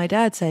 like my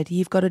dad said,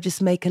 you've got to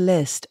just make a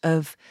list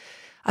of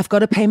I've got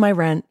to pay my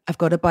rent. I've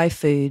got to buy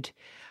food.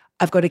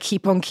 I've got to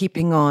keep on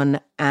keeping on.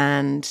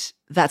 And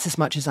that's as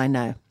much as I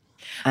know.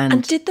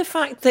 And did the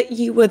fact that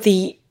you were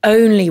the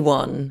only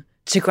one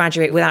to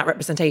graduate without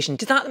representation,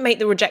 did that make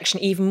the rejection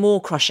even more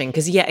crushing?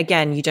 Because yet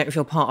again, you don't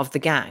feel part of the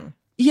gang.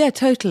 Yeah,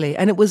 totally.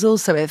 And it was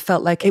also, it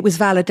felt like it was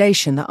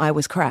validation that I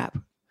was crap.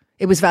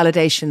 It was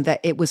validation that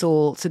it was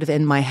all sort of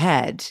in my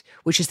head,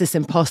 which is this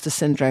imposter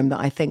syndrome that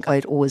I think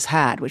I'd always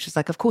had, which is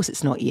like, of course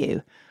it's not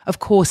you. Of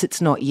course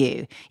it's not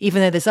you.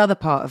 Even though this other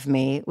part of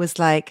me was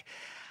like,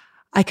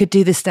 I could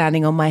do this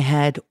standing on my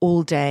head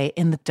all day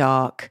in the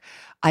dark.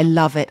 I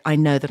love it. I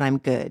know that I'm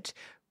good.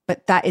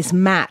 But that is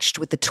matched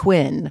with the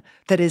twin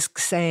that is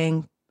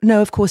saying,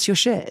 no, of course you're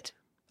shit.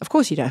 Of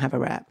course you don't have a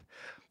rep.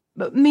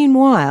 But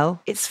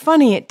meanwhile, it's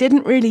funny, it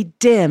didn't really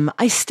dim.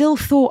 I still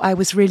thought I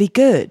was really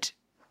good.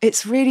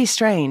 It's really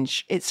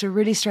strange. It's a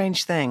really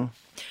strange thing.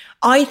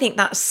 I think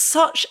that's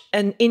such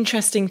an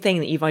interesting thing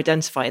that you've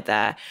identified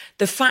there.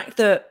 The fact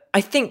that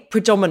I think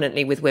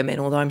predominantly with women,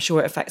 although I'm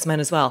sure it affects men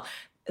as well,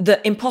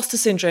 that imposter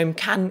syndrome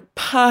can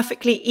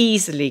perfectly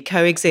easily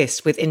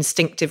coexist with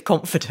instinctive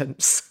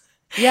confidence.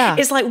 Yeah.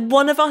 It's like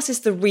one of us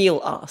is the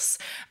real us,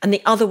 and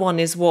the other one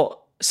is what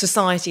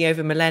society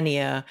over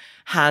millennia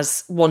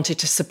has wanted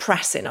to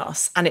suppress in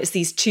us. And it's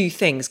these two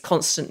things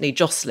constantly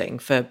jostling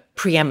for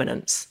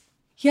preeminence.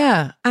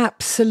 Yeah,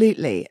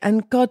 absolutely.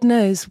 And God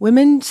knows,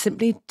 women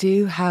simply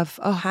do have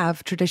or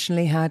have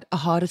traditionally had a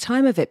harder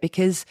time of it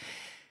because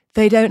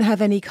they don't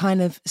have any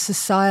kind of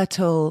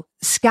societal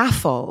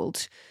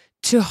scaffold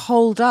to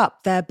hold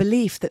up their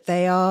belief that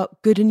they are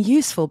good and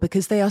useful,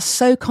 because they are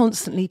so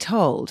constantly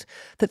told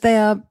that they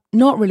are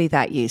not really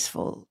that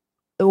useful,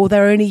 or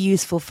they're only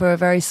useful for a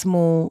very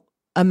small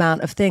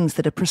amount of things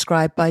that are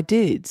prescribed by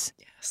dudes.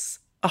 Yes,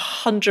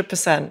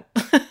 100%.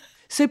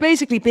 So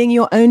basically being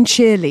your own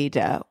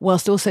cheerleader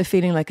whilst also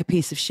feeling like a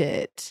piece of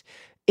shit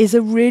is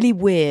a really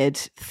weird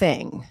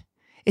thing.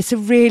 It's a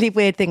really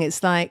weird thing.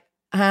 It's like,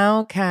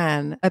 how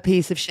can a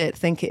piece of shit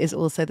think it is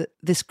also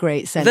this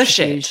great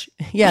centrifuge?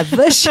 The shit. Yeah,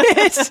 the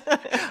shit.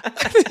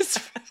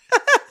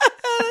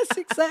 That's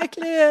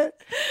exactly it.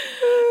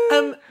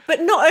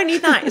 But not only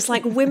that, it's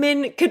like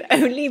women can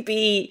only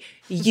be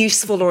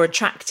useful or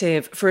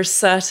attractive for a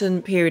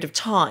certain period of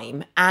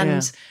time.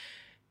 And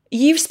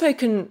you've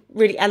spoken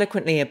really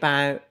eloquently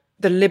about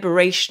the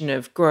liberation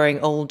of growing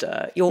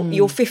older.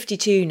 You're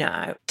 52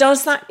 now.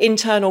 Does that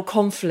internal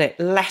conflict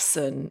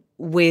lessen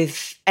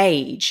with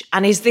age?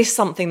 And is this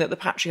something that the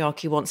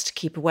patriarchy wants to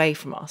keep away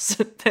from us?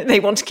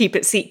 They want to keep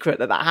it secret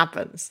that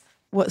happens?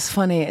 What's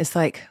funny is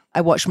like,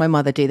 I watched my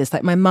mother do this.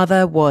 Like, my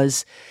mother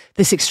was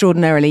this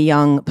extraordinarily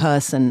young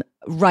person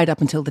right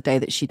up until the day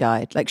that she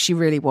died. Like, she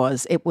really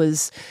was. It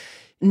was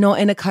not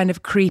in a kind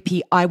of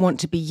creepy, I want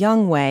to be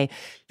young way.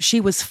 She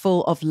was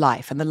full of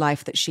life and the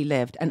life that she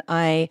lived. And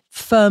I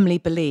firmly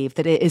believe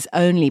that it is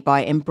only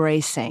by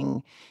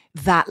embracing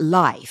that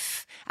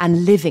life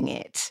and living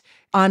it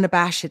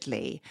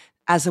unabashedly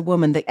as a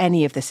woman that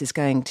any of this is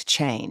going to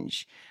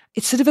change.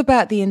 It's sort of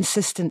about the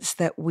insistence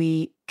that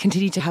we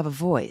continue to have a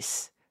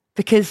voice,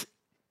 because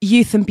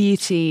youth and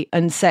beauty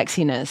and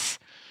sexiness,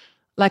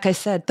 like I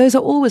said, those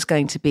are always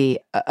going to be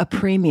a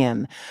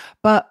premium.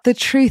 But the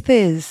truth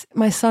is,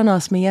 my son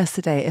asked me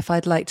yesterday if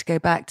I'd like to go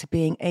back to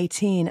being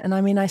 18. And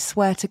I mean, I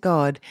swear to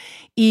God,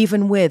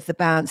 even with the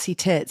bouncy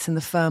tits and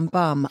the firm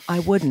bum, I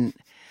wouldn't.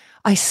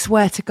 I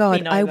swear to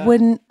God, I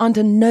wouldn't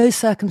under no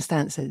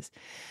circumstances.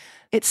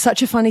 It's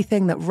such a funny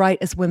thing that right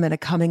as women are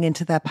coming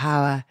into their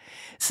power,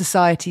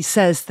 society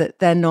says that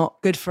they're not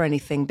good for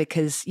anything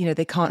because, you know,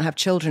 they can't have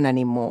children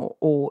anymore,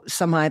 or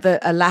somehow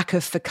a lack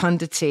of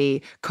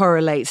fecundity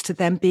correlates to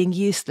them being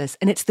useless.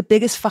 And it's the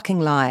biggest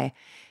fucking lie.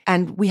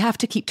 And we have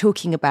to keep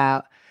talking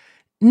about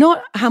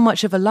not how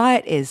much of a lie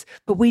it is,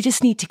 but we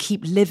just need to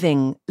keep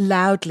living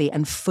loudly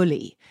and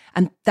fully.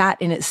 And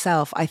that in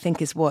itself, I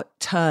think, is what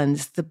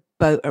turns the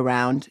boat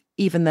around,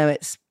 even though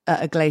it's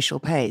at a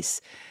glacial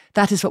pace.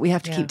 That is what we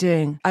have to keep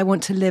doing. I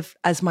want to live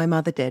as my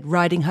mother did,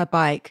 riding her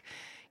bike,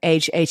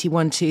 age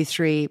 81, 2,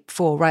 3,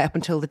 4, right up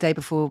until the day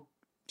before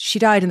she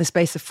died in the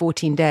space of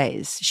 14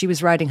 days. She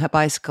was riding her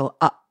bicycle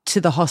up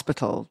to the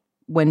hospital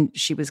when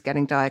she was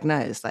getting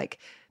diagnosed. Like,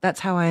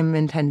 that's how I'm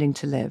intending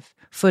to live,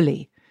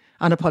 fully,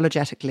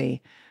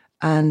 unapologetically.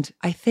 And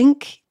I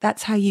think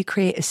that's how you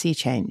create a sea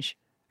change.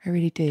 I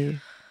really do.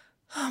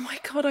 Oh my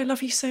God, I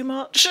love you so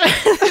much.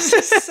 This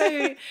is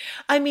so,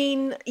 I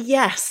mean,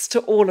 yes to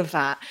all of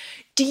that.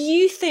 Do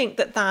you think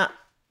that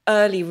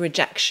early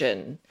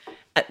rejection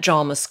at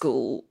drama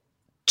school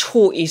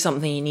taught you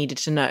something you needed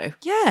to know?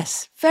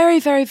 Yes,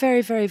 very, very,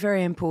 very, very,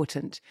 very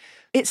important.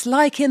 It's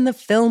like in the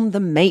film The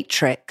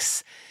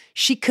Matrix.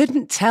 She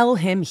couldn't tell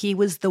him he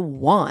was the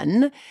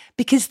one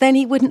because then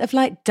he wouldn't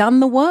have done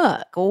the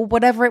work or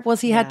whatever it was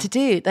he had to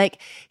do. Like,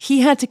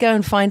 he had to go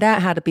and find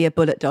out how to be a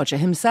bullet dodger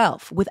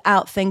himself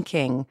without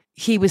thinking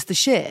he was the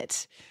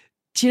shit.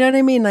 Do you know what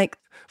I mean? Like,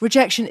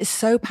 Rejection is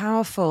so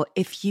powerful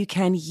if you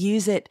can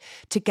use it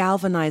to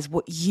galvanize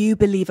what you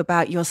believe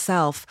about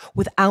yourself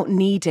without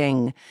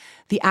needing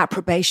the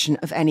approbation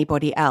of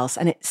anybody else.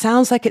 And it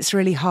sounds like it's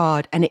really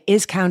hard and it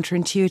is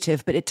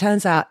counterintuitive, but it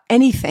turns out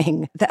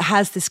anything that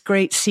has this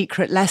great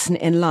secret lesson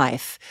in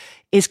life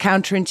is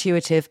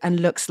counterintuitive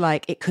and looks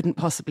like it couldn't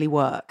possibly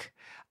work.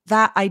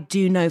 That I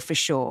do know for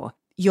sure.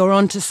 You're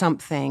onto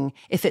something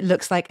if it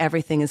looks like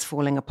everything is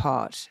falling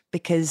apart,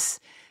 because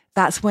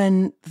that's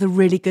when the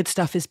really good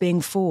stuff is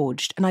being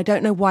forged. And I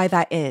don't know why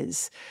that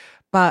is,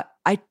 but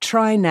I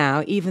try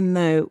now, even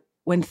though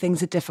when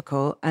things are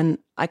difficult and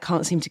I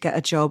can't seem to get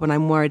a job and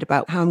I'm worried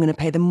about how I'm going to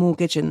pay the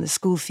mortgage and the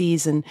school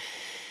fees and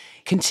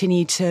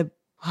continue to,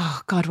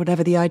 oh God,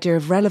 whatever the idea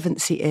of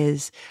relevancy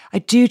is, I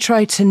do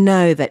try to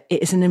know that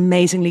it is an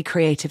amazingly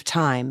creative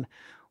time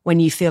when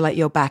you feel like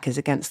your back is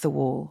against the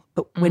wall.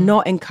 But we're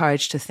not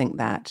encouraged to think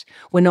that.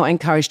 We're not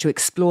encouraged to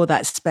explore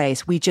that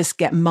space. We just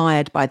get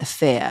mired by the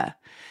fear.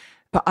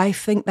 But I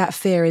think that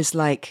fear is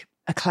like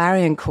a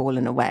clarion call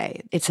in a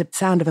way. It's a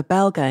sound of a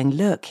bell going,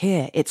 look,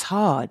 here, it's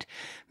hard.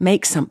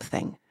 Make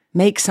something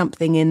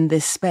in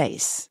this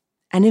space.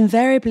 And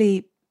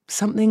invariably,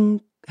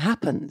 something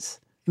happens.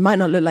 It might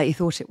not look like you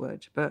thought it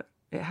would, but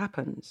it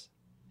happens.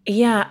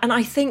 Yeah, and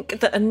I think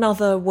that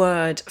another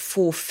word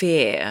for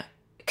fear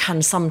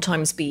can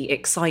sometimes be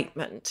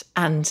excitement.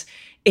 And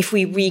if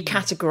we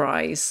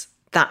recategorize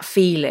that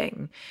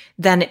feeling,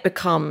 then it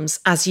becomes,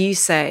 as you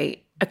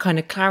say, a kind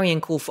of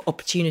clarion call for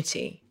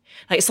opportunity.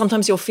 Like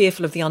sometimes you're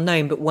fearful of the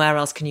unknown, but where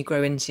else can you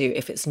grow into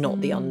if it's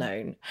not the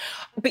unknown?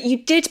 But you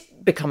did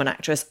become an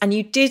actress and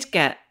you did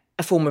get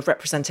a form of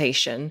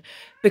representation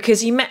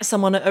because you met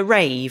someone at a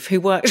rave who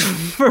worked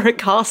for a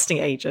casting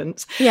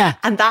agent. Yeah.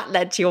 And that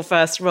led to your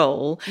first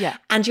role. Yeah.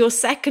 And your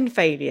second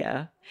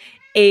failure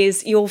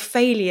is your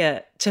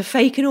failure to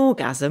fake an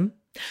orgasm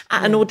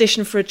at an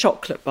audition for a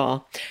chocolate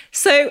bar.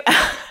 So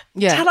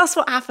tell us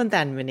what happened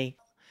then, Minnie.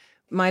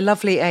 My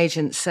lovely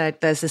agent said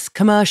there's this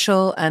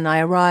commercial, and I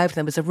arrived,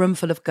 there was a room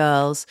full of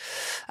girls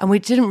and we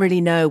didn't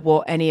really know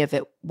what any of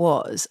it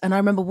was. And I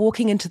remember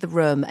walking into the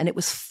room and it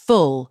was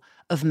full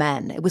of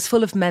men. It was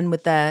full of men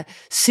with their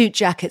suit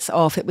jackets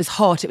off. It was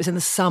hot. It was in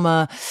the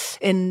summer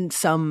in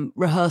some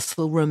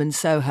rehearsal room in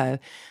Soho.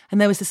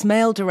 And there was this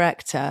male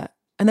director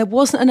and there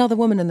wasn't another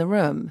woman in the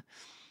room.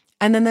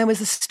 And then there was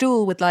a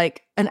stool with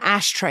like an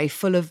ashtray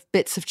full of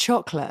bits of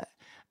chocolate.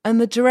 And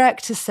the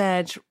director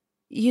said,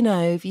 you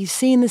know, if you've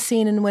seen the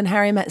scene in When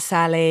Harry Met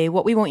Sally,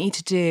 what we want you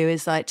to do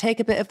is like take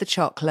a bit of the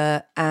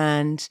chocolate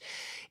and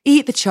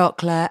eat the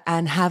chocolate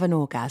and have an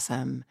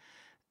orgasm.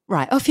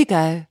 Right, off you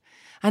go.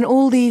 And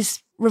all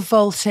these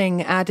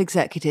revolting ad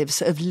executives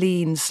sort of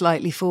leaned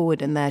slightly forward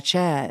in their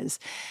chairs.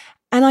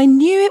 And I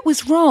knew it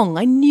was wrong.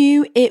 I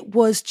knew it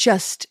was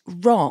just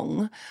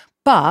wrong,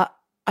 but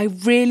I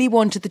really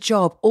wanted the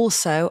job.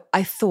 Also,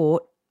 I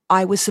thought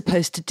I was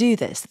supposed to do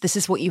this. This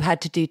is what you had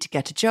to do to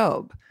get a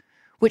job.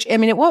 Which, I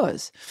mean, it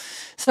was.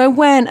 So I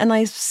went and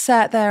I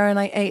sat there and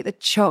I ate the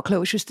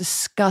chocolate, which was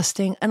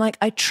disgusting. And like,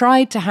 I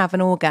tried to have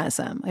an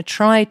orgasm. I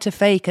tried to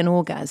fake an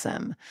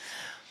orgasm.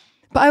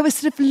 But I was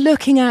sort of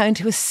looking out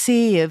into a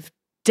sea of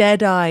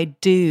dead-eyed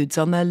dudes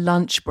on their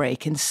lunch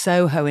break in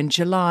Soho in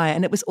July.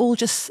 And it was all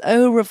just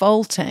so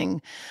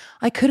revolting.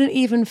 I couldn't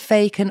even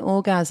fake an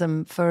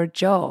orgasm for a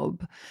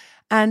job.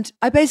 And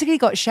I basically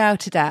got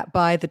shouted at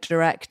by the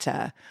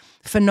director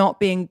for not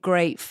being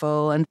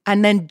grateful and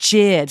then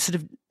jeered, sort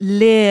of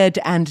leered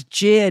and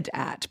jeered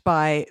at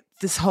by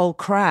this whole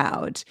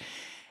crowd.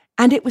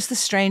 And it was the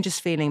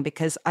strangest feeling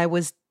because I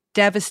was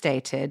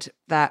devastated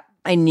that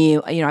I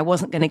knew, you know, I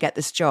wasn't going to get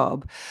this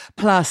job.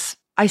 Plus,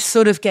 I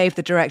sort of gave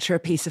the director a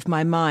piece of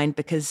my mind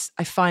because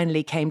I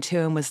finally came to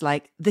and was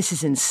like, this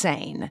is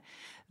insane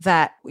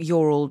that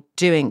you're all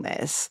doing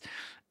this.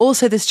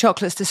 Also, this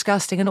chocolate's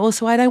disgusting. And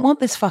also, I don't want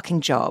this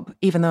fucking job,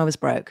 even though I was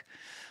broke.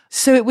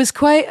 So it was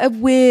quite a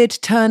weird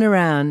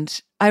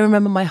turnaround. I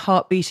remember my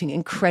heart beating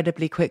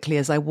incredibly quickly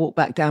as I walked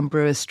back down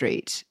Brewer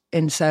Street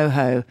in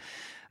Soho,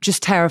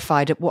 just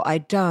terrified at what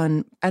I'd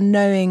done and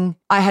knowing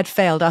I had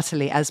failed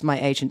utterly, as my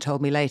agent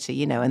told me later,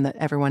 you know, and that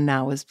everyone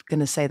now was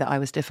going to say that I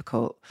was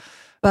difficult.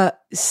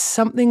 But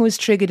something was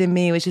triggered in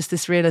me. It was just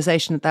this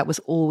realization that that was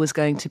always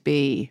going to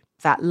be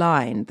that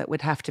line that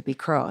would have to be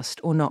crossed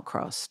or not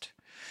crossed.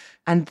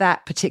 And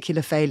that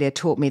particular failure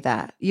taught me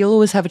that. You'll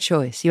always have a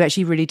choice. You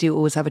actually really do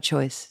always have a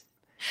choice.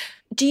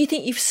 Do you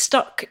think you've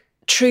stuck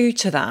true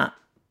to that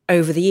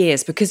over the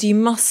years? Because you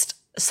must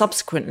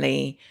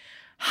subsequently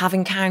have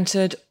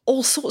encountered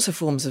all sorts of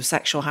forms of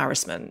sexual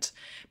harassment.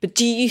 But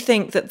do you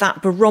think that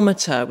that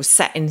barometer was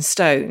set in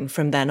stone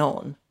from then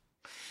on?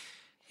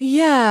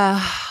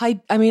 Yeah,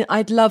 I mean,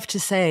 I'd love to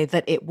say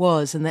that it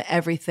was and that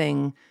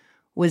everything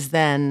was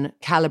then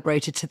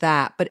calibrated to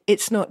that. But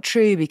it's not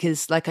true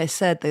because, like I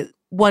said, that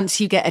once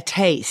you get a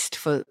taste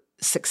for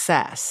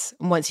success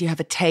and once you have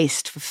a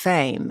taste for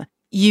fame,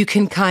 you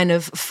can kind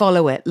of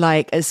follow it.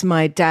 Like, as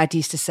my dad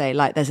used to say,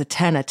 like there's a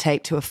tenner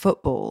taped to a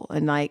football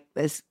and like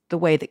there's the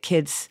way that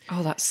kids...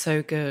 Oh, that's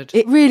so good.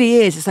 It really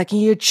is. It's like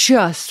you're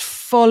just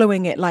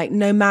following it, like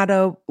no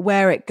matter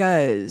where it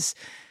goes.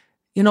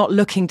 You're not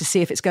looking to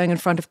see if it's going in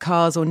front of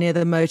cars or near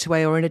the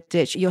motorway or in a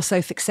ditch. You're so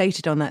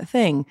fixated on that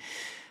thing.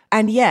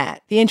 And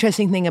yet, the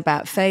interesting thing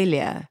about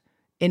failure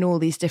in all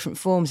these different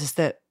forms is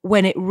that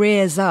when it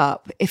rears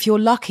up, if you're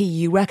lucky,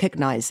 you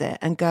recognize it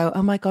and go,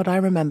 oh my God, I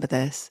remember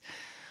this.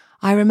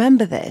 I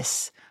remember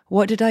this.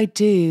 What did I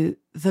do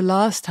the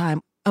last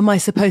time? Am I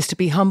supposed to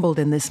be humbled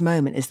in this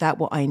moment? Is that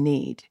what I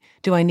need?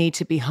 Do I need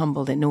to be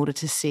humbled in order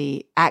to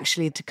see,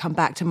 actually to come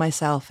back to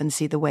myself and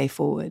see the way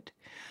forward?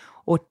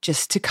 Or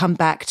just to come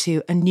back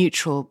to a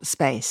neutral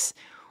space?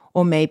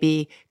 Or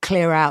maybe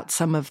clear out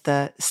some of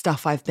the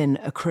stuff I've been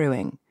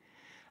accruing?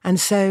 And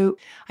so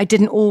I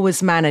didn't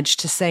always manage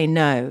to say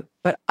no,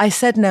 but I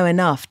said no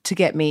enough to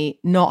get me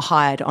not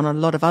hired on a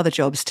lot of other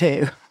jobs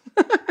too.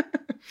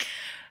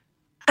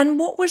 And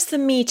what was the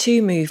Me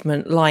Too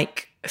movement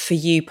like for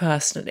you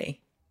personally?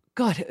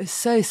 God, it was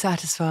so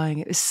satisfying.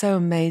 It was so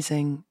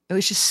amazing. It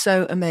was just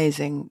so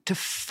amazing to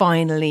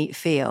finally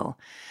feel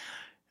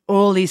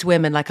all these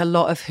women, like a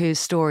lot of whose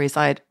stories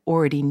I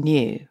already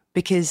knew,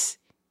 because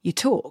you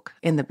talk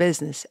in the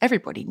business.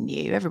 Everybody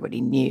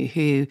knew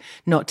who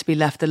not to be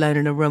left alone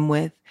in a room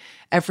with.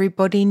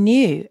 Everybody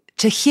knew.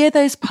 To hear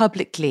those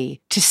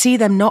publicly, to see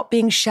them not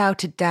being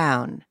shouted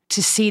down,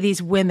 to see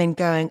these women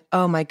going,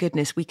 oh my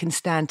goodness, we can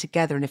stand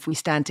together. And if we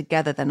stand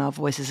together, then our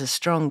voices are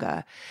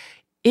stronger.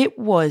 It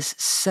was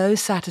so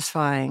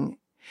satisfying.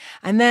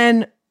 And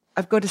then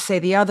I've got to say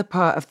the other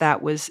part of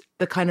that was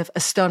the kind of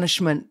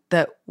astonishment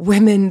that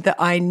women that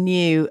I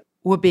knew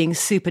were being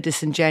super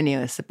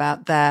disingenuous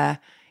about their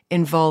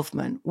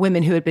involvement,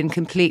 women who had been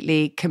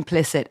completely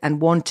complicit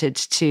and wanted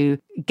to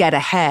get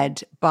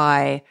ahead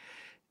by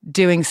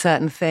doing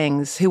certain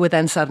things, who were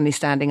then suddenly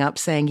standing up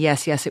saying,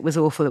 yes, it was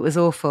awful, it was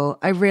awful.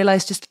 I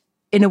realized just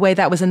in a way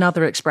that was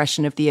another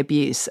expression of the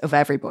abuse of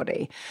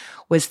everybody,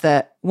 was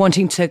that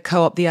wanting to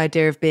co-opt the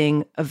idea of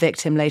being a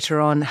victim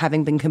later on,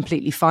 having been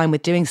completely fine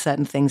with doing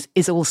certain things,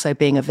 is also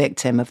being a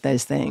victim of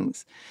those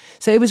things.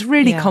 So it was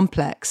really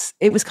complex.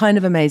 It was kind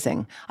of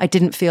amazing. I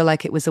didn't feel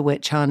like it was a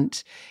witch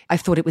hunt. I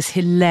thought it was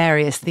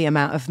hilarious, the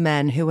amount of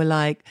men who were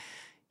like,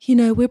 you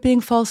know, we're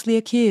being falsely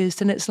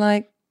accused. And it's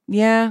like,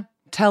 yeah,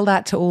 tell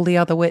that to all the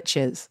other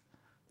witches.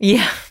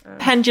 Yeah,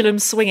 pendulum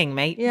swinging,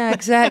 mate. Yeah,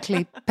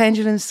 exactly.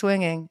 Pendulum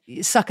swinging.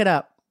 Suck it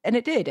up. And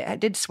it did. It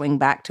did swing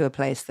back to a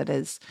place that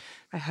is,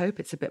 I hope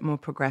it's a bit more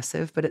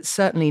progressive, but it's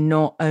certainly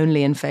not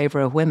only in favor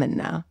of women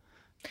now.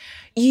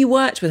 You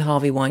worked with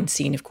Harvey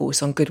Weinstein, of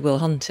course, on Good Will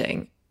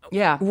Hunting.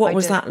 Yeah. What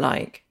was that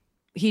like?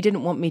 He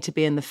didn't want me to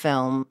be in the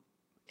film.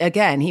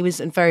 Again, he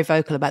was very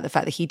vocal about the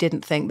fact that he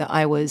didn't think that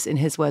I was, in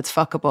his words,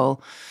 fuckable.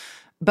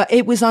 But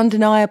it was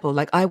undeniable.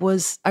 Like I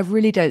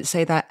really don't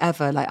say that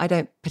ever. Like I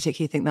don't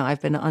particularly think that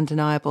I've been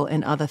undeniable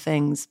in other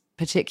things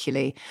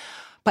particularly.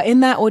 But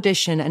in that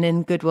audition and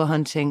in Good Will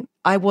Hunting,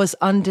 I was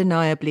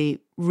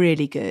undeniably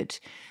really good.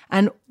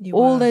 And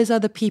all those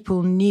other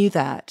people knew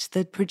that.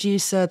 The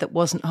producer that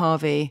wasn't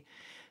Harvey,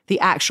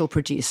 the actual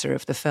producer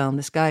of the film,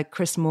 this guy,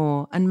 Chris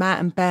Moore, and Matt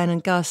and Ben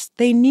and Gus,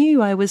 they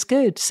knew I was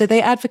good. So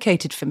they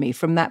advocated for me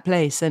from that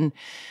place. And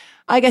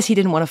I guess he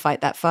didn't want to fight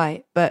that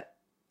fight, but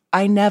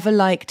I never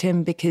liked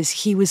him because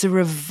he was a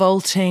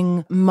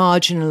revolting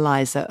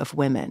marginalizer of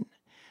women.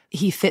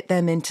 He fit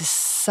them into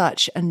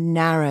such a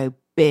narrow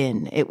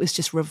bin. It was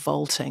just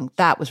revolting.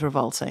 That was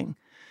revolting.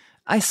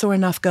 I saw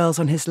enough girls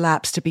on his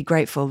laps to be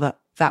grateful that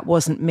that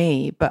wasn't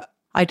me, but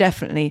I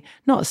definitely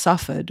not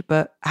suffered,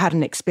 but had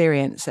an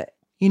experience at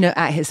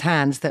his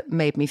hands that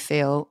made me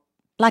feel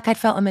like I'd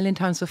felt a million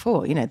times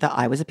before, that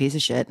I was a piece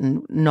of shit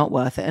and not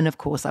worth it. And of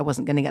course I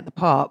wasn't going to get the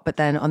part. But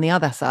then on the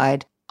other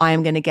side, I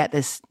am going to get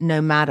this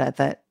no matter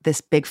that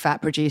this big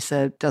fat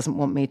producer doesn't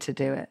want me to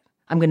do it.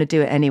 I'm going to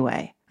do it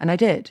anyway. And I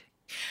did.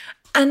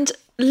 And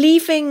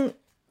leaving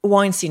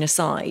Weinstein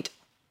aside,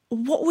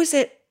 what was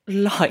it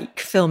like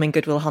filming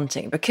Good Will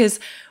Hunting? Because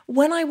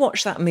when I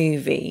watch that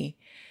movie,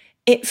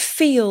 it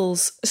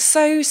feels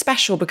so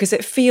special because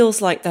it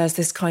feels like there's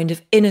this kind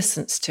of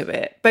innocence to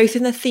it, both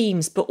in the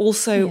themes, but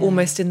also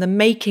almost in the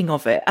making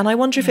of it. And I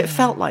wonder if it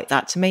felt like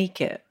that to make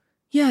it.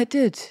 Yeah, it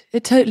did.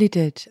 It totally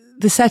did.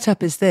 The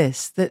setup is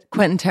this, that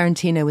Quentin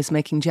Tarantino was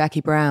making Jackie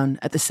Brown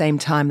at the same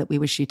time that we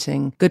were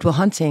shooting Good Will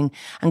Hunting.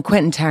 And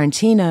Quentin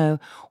Tarantino,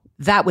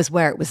 that was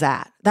where it was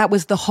at. That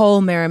was the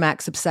whole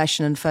Miramax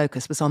obsession and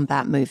focus was on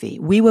that movie.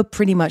 We were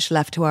pretty much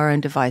left to our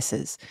own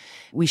devices.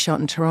 We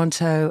shot in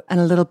Toronto and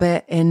a little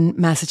bit in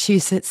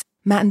Massachusetts.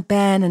 Matt and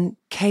Ben and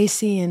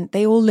Casey, and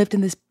they all lived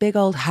in this big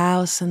old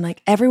house, and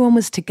like everyone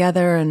was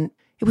together, and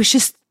it was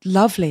just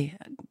lovely.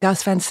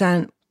 Gus Van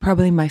Sant,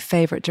 probably my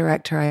favorite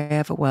director I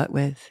ever worked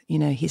with.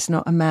 He's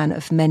not a man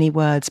of many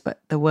words,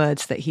 but the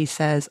words that he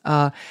says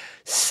are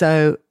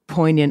so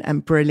poignant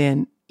and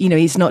brilliant.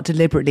 He's not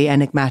deliberately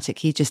enigmatic.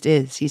 He just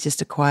is. He's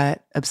just a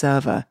quiet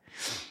observer.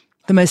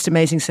 The most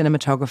amazing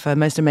cinematographer,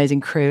 most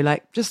amazing crew,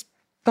 like just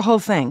the whole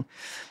thing.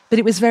 But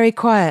it was very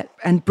quiet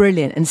and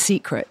brilliant and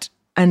secret.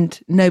 And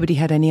nobody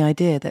had any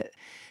idea that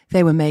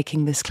they were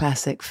making this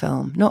classic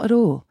film. Not at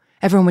all.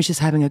 everyone was just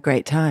having a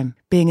great time,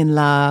 being in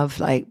love,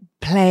 like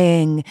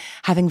playing,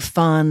 having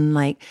fun,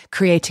 like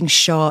creating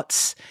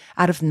shots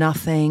out of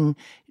nothing,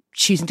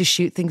 choosing to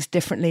shoot things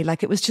differently.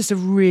 Like it was just a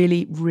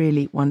really,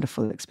 really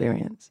wonderful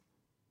experience.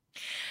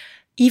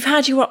 You've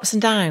had your ups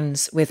and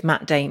downs with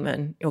Matt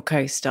Damon, your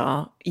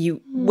co-star.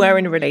 You were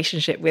in a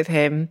relationship with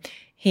him.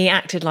 He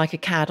acted like a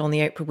cad on the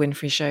Oprah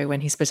Winfrey Show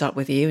when he split up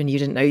with you and you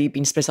didn't know you'd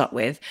been split up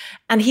with.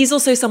 And he's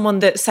also someone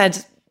that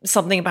said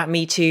something about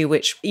Me Too,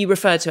 which you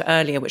referred to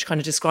earlier, which kind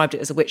of described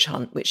it as a witch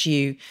hunt, which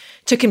you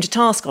took him to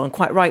task on,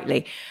 quite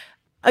rightly.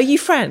 Are you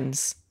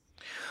friends?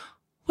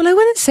 Well, I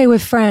wouldn't say we're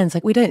friends.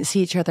 Like, we don't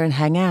see each other and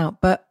hang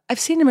out, but I've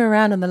seen him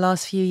around in the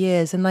last few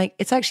years and like,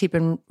 it's actually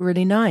been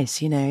really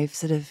nice. You know, I've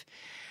sort of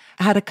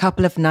had a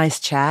couple of nice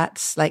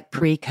chats, like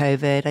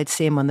pre-COVID. I'd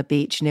see him on the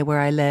beach near where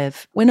I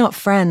live. We're not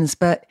friends,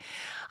 but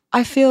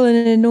I feel an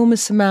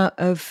enormous amount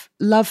of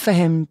love for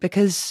him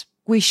because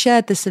we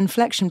shared this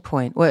inflection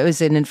point. Well, it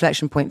was an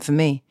inflection point for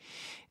me.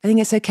 I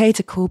think it's okay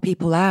to call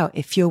people out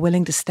if you're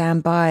willing to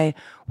stand by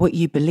what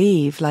you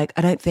believe. Like,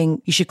 I don't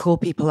think you should call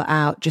people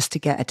out just to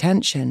get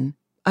attention.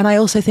 And I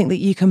also think that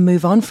you can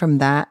move on from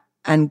that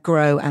and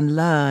grow and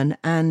learn.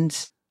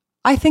 And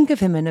I think of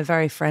him in a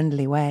very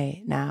friendly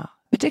way now,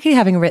 particularly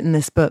having written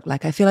this book.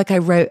 Like, I feel like I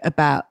wrote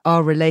about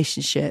our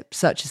relationship,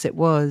 such as it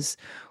was,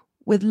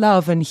 with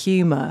love and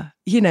humor,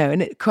 you know,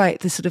 and it quite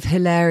the sort of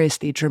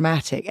hilariously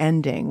dramatic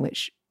ending,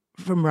 which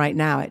from right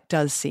now, it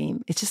does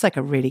seem, it's just like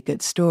a really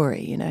good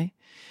story, you know,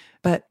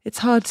 but it's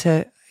hard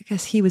to, I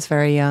guess he was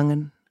very young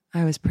and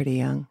I was pretty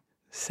young.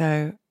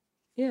 So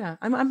yeah,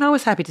 I'm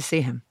always happy to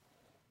see him.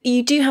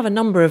 You do have a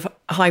number of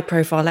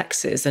high-profile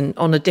exes, and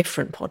on a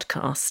different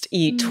podcast,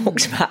 you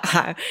talked about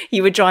how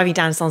you were driving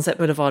down Sunset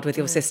Boulevard with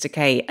your sister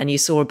Kate and you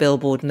saw a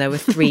billboard and there were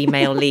 3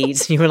 male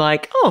leads and you were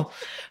like, oh,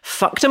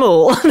 fucked them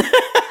all.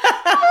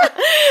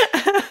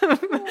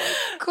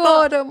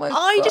 God, oh my God.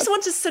 I just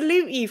want to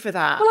salute you for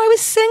that. Well, I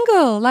was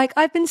single. Like,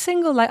 I've been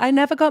single. Like, I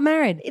never got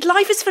married.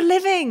 Life is for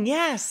living,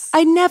 yes.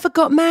 I never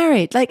got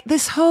married. Like,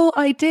 this whole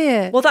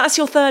idea. Well, that's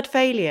your third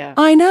failure.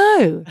 I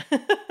know.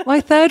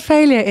 My third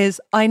failure is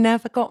I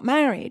never got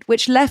married,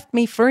 which left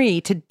me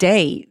free to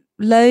date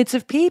loads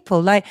of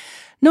people. Like,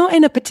 not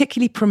in a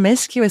particularly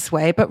promiscuous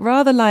way, but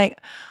rather like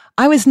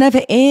I was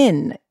never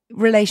in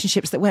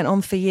relationships that went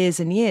on for years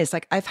and years.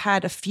 Like, I've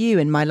had a few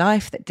in my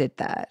life that did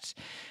that,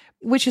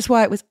 which is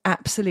why it was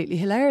absolutely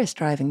hilarious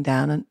driving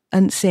down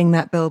and seeing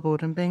that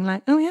billboard and being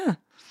like, oh yeah,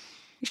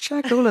 you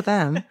shagged all of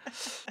them.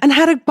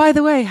 And by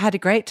the way, had a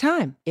great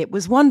time. It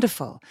was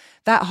wonderful.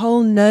 That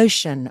whole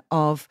notion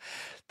of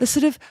the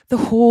sort of the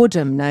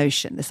whoredom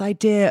notion, this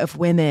idea of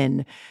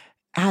women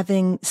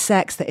having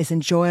sex that is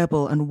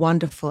enjoyable and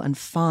wonderful and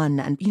fun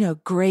and, you know,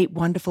 great,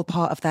 wonderful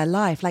part of their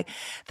life. Like,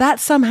 that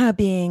somehow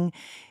being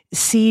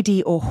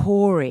seedy or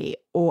hoary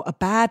or a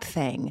bad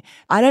thing.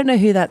 I don't know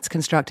who that's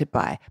constructed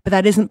by, but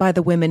that isn't by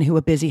the women who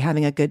are busy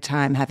having a good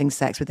time having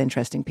sex with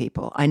interesting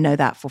people. I know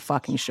that for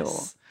fucking sure.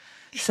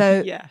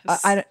 So yes.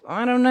 I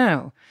don't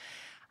know.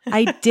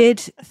 I did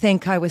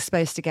think I was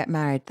supposed to get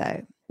married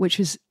though, which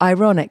was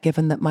ironic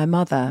given that my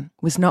mother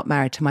was not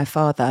married to my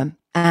father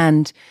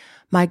and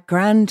my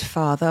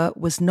grandfather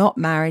was not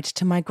married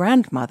to my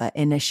grandmother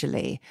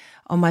initially.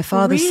 On my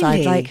father's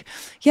side, like,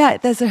 yeah,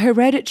 there's a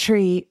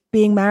hereditary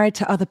being married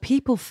to other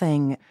people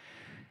thing.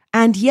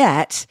 And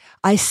yet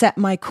I set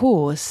my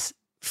course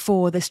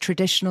for this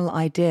traditional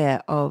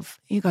idea of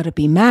you got to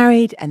be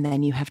married and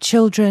then you have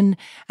children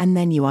and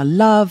then you are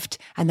loved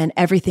and then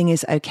everything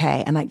is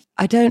okay. And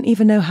I don't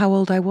even know how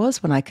old I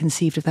was when I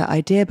conceived of that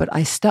idea, but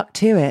I stuck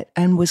to it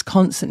and was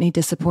constantly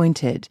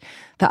disappointed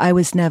that I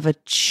was never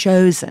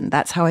chosen.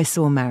 That's how I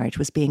saw marriage,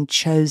 was being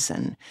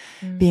chosen,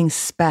 being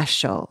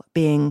special,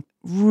 being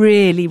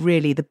really,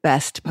 really the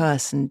best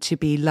person to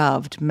be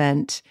loved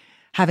meant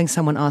having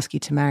someone ask you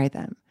to marry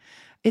them.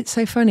 It's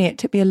so funny. It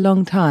took me a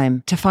long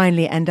time to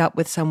finally end up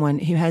with someone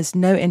who has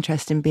no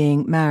interest in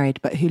being married,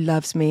 but who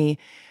loves me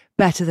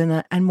better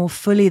than and more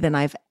fully than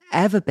I've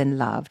ever been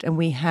loved. And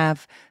we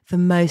have the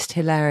most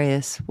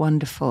hilarious,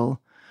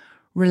 wonderful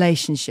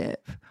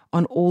relationship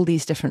on all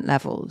these different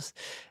levels.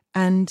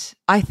 And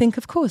I think,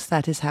 of course,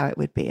 that is how it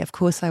would be. Of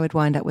course, I would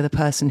wind up with a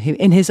person who,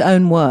 in his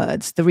own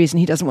words, the reason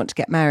he doesn't want to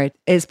get married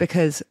is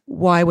because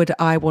why would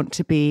I want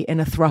to be in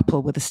a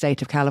throuple with the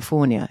state of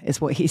California, is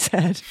what he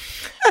said.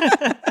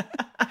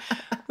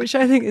 Which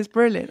I think is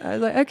brilliant. I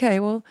was like, okay,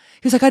 well,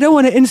 he was like, I don't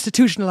want to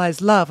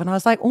institutionalize love. And I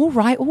was like, all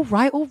right.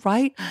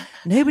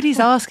 Nobody's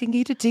asking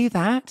you to do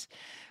that.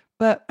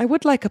 But I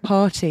would like a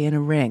party and a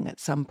ring at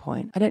some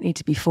point. I don't need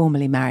to be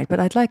formally married, but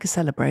I'd like a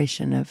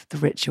celebration of the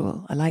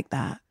ritual. I like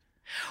that.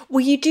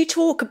 Well, you do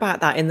talk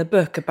about that in the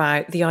book,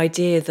 about the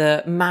idea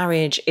that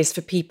marriage is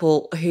for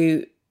people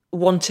who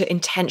want to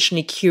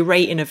intentionally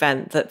curate an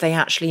event that they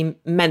actually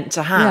meant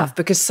to have,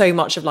 because so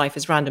much of life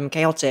is random and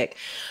chaotic.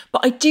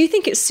 But I do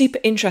think it's super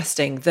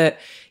interesting that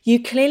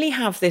you clearly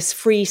have this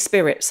free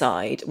spirit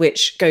side,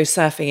 which goes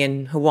surfing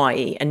in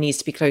Hawaii and needs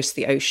to be close to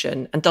the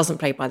ocean and doesn't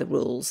play by the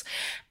rules.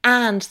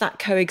 And that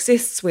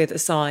coexists with a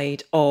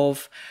side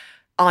of,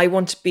 I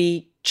want to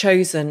be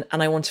chosen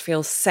and I want to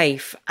feel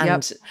safe.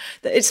 And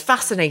it's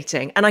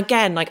fascinating. And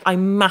again, like, I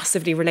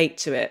massively relate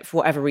to it for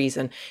whatever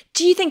reason.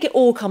 Do you think it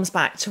all comes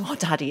back to our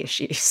daddy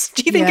issues?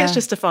 Do you think it's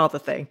just a father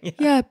thing?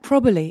 Yeah,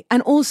 probably.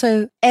 And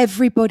also,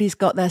 everybody's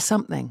got their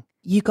something.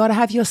 You got to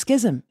have your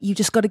schism. You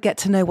just got to get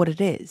to know what it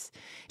is.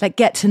 Like,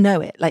 get to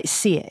know it, like,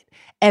 see it.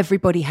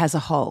 Everybody has a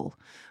hole.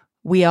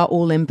 We are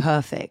all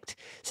imperfect.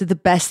 So the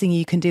best thing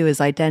you can do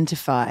is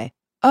identify,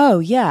 oh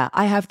yeah,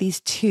 I have these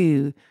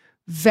two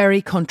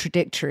very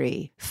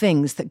contradictory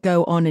things that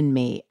go on in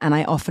me, and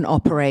I often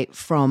operate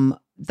from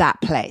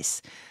that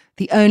place.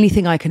 The only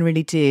thing I can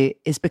really do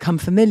is become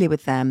familiar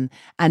with them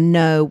and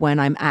know when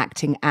I'm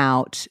acting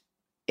out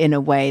in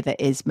a way that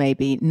is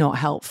maybe not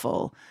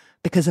helpful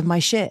because of my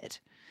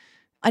shit.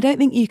 I don't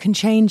think you can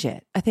change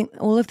it. I think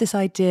all of this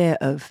idea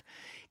of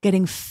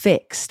getting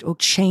fixed or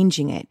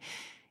changing it,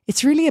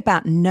 it's really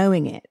about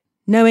knowing it.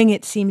 Knowing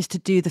it seems to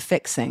do the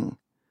fixing,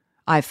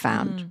 I've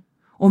found,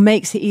 or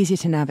makes it easier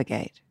to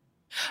navigate.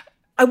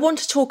 I want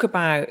to talk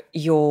about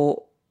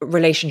your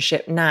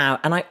relationship now,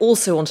 and I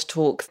also want to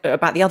talk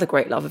about the other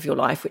great love of your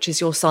life, which is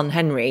your son,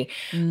 Henry.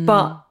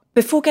 But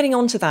before getting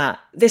on to that,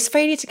 this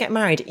failure to get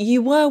married,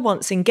 you were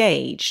once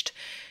engaged.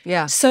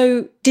 Yeah.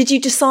 So did you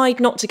decide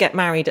not to get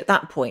married at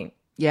that point?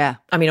 Yeah.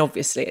 I mean,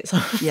 obviously, it's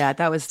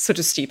that was sort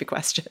of stupid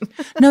question.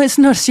 No, it's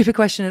not a stupid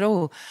question at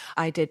all.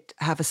 I did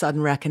have a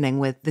sudden reckoning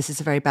with, this is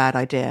a very bad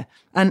idea.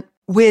 And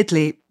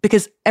weirdly,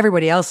 because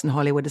everybody else in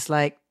Hollywood is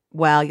like,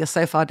 well, you're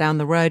so far down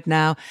the road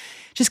now,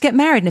 just get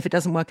married. And if it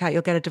doesn't work out,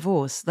 you'll get a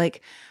divorce.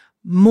 Like,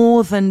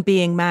 more than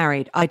being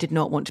married, I did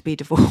not want to be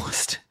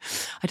divorced.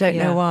 I don't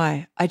know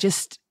why. I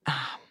just,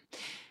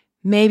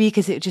 maybe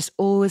because it just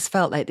always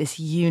felt like this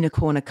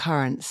unicorn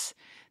occurrence,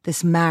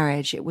 this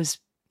marriage.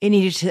 It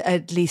needed to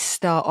at least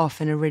start off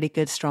in a really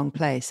good, strong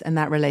place. And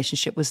that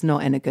relationship was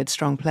not in a good,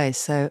 strong place.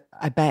 So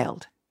I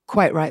bailed.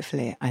 Quite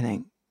rightfully, I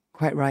think.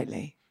 Quite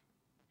rightly.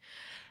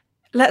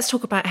 Let's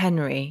talk about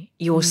Henry,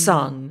 your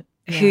son,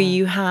 who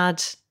you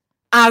had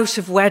out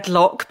of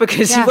wedlock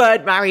because you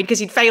weren't married,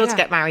 because you'd failed to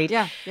get married.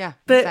 Yeah,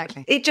 but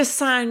exactly. It just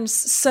sounds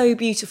so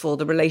beautiful,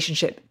 the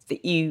relationship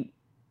that you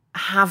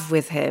have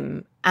with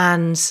him.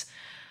 And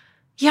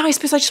yeah, I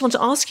suppose I just want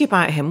to ask you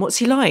about him. What's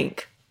he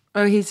like?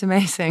 Oh, he's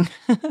amazing.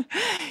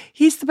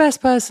 He's the best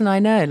person I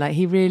know. Like,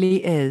 he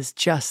really is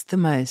just the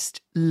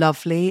most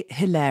lovely,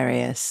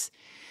 hilarious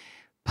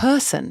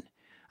person.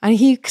 And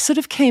he sort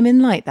of came in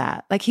like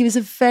that. Like, he was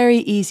a very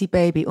easy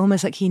baby,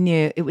 almost like he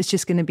knew it was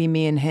just going to be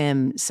me and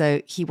him.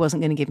 So he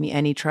wasn't going to give me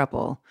any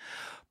trouble.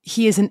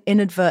 He is an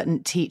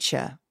inadvertent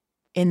teacher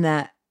in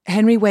that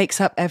Henry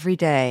wakes up every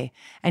day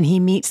and he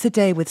meets the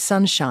day with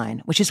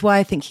sunshine, which is why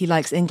I think he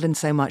likes England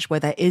so much, where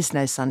there is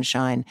no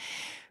sunshine.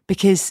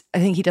 Because I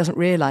think he doesn't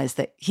realize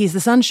that he's the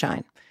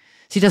sunshine.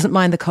 So he doesn't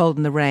mind the cold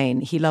and the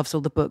rain. He loves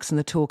all the books and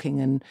the talking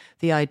and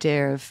the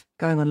idea of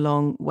going on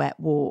long, wet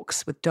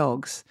walks with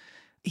dogs.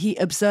 He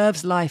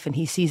observes life and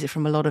he sees it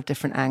from a lot of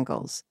different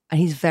angles. And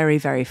he's very,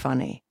 very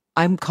funny.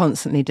 I'm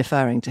constantly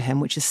deferring to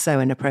him, which is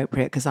so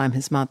inappropriate because I'm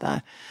his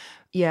mother.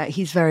 Yeah,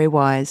 he's very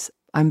wise.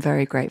 I'm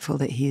very grateful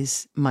that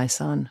he's my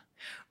son.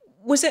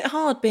 Was it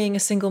hard being a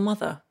single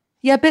mother?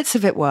 Yeah, bits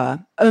of it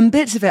were.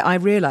 Bits of it I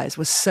realised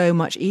was so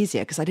much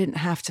easier because I didn't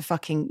have to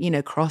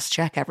fucking,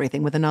 cross-check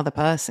everything with another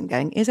person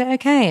going, is it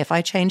okay if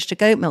I change to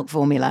goat milk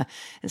formula?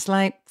 It's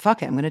like,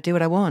 fuck it, I'm going to do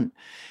what I want.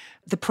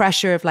 The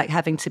pressure of like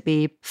having to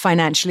be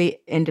financially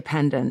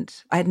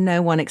independent. I had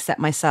no one except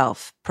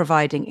myself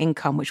providing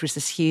income, which was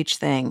this huge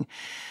thing.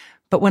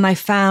 But when I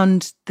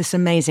found this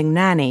amazing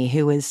nanny,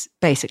 who was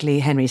basically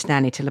Henry's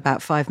nanny till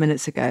about 5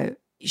 minutes ago,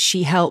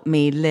 she helped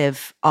me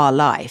live our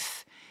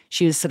life.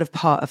 She was sort of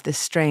part of this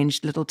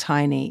strange little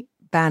tiny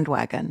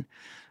bandwagon.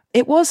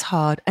 It was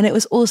hard, and it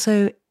was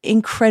also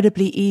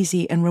incredibly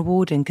easy and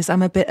rewarding because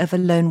I'm a bit of a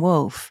lone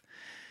wolf.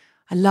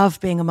 I love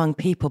being among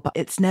people, but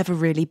it's never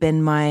really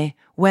been my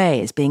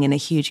way as being in a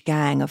huge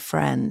gang of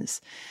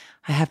friends.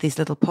 I have these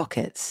little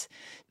pockets.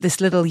 This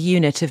little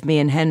unit of me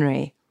and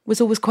Henry was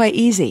always quite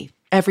easy.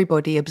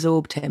 Everybody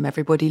absorbed him.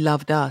 Everybody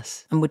loved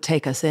us and would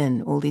take us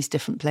in all these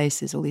different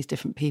places, all these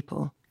different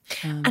people.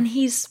 And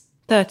he's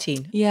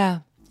 13. Yeah,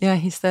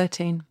 he's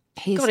 13.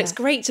 God, it's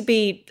great to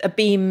be a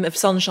beam of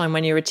sunshine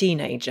when you're a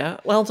teenager.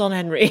 Well done,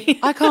 Henry.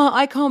 I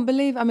can't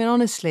believe,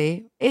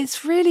 honestly,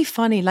 it's really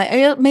funny.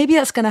 Like, maybe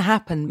that's going to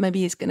happen.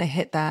 Maybe he's going to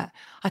hit that.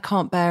 I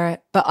can't bear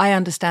it. But I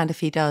understand if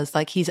he does.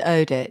 Like, he's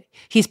owed it.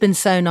 He's been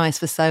so nice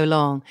for so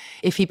long.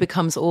 If he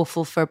becomes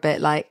awful for a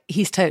bit, like,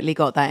 he's totally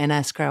got that in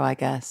escrow, I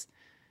guess.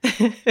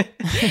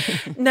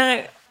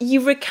 Now,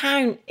 you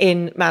recount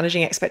in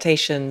Managing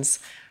Expectations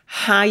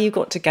how you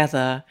got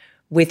together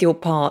with your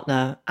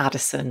partner,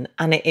 Addison,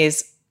 and it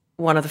is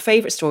one of the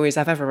favourite stories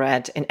I've ever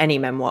read in any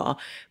memoir.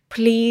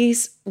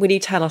 Please, will you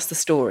tell us the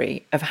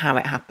story of how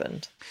it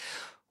happened?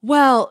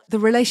 Well, the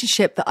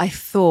relationship that I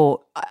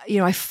thought,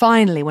 I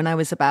finally, when I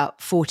was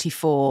about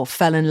 44,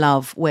 fell in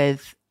love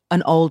with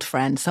an old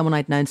friend, someone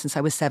I'd known since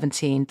I was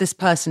 17, this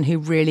person who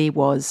really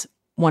was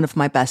one of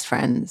my best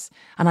friends.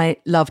 And I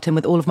loved him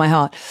with all of my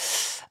heart.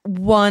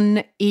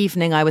 One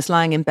evening I was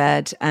lying in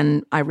bed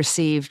and I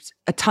received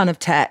a ton of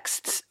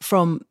texts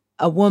from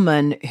a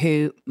woman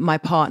who my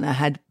partner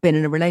had been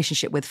in a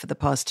relationship with for the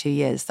past 2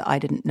 years that I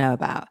didn't know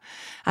about.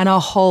 And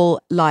our whole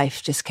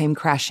life just came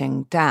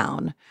crashing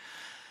down.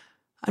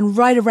 And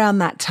right around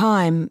that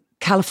time,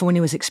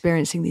 California was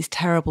experiencing these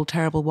terrible,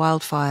 terrible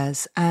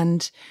wildfires.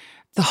 And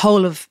the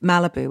whole of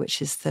Malibu,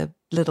 which is the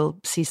little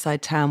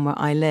seaside town where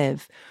I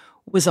live,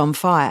 was on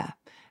fire.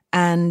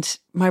 And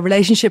my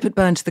relationship had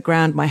burned to the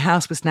ground. My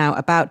house was now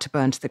about to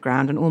burn to the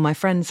ground, and all my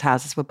friends'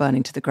 houses were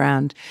burning to the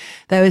ground.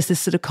 There was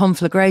this sort of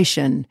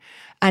conflagration.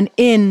 And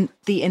in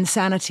the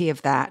insanity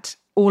of that,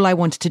 all I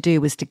wanted to do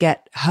was to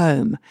get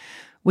home,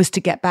 was to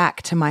get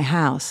back to my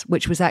house,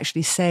 which was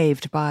actually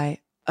saved by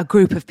a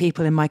group of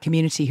people in my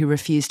community who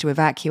refused to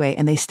evacuate,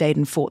 and they stayed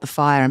and fought the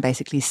fire and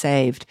basically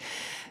saved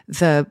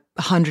the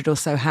 100 or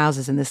so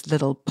houses in this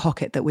little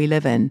pocket that we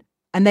live in.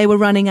 And they were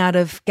running out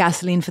of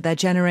gasoline for their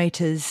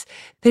generators.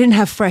 They didn't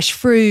have fresh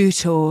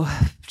fruit or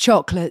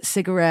chocolate,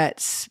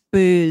 cigarettes,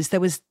 booze. There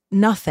was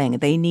nothing.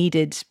 They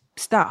needed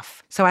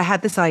stuff. So I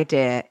had this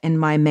idea in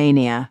my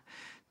mania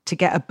to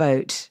get a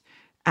boat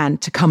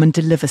and to come and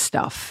deliver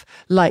stuff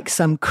like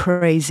some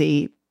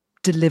crazy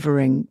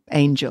delivering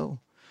angel.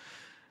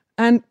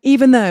 And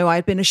even though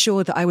I'd been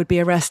assured that I would be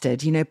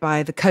arrested,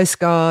 by the Coast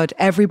Guard,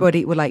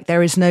 everybody were like,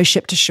 there is no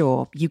ship to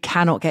shore. You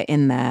cannot get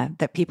in there,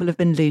 that people have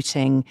been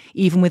looting.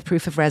 Even with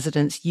proof of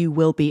residence, you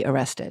will be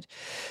arrested.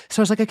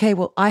 So I was like, okay,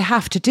 well, I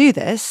have to do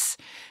this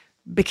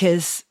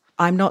because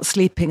I'm not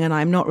sleeping and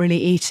I'm not really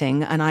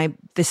eating. And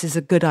this is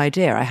a good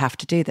idea. I have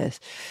to do this.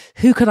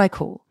 Who could I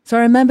call? So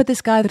I remember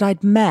this guy that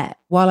I'd met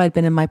while I'd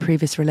been in my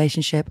previous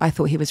relationship. I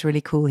thought he was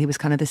really cool. He was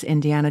kind of this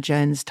Indiana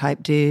Jones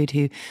type dude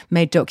who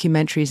made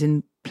documentaries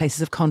in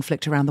places of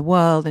conflict around the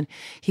world. And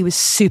he was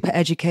super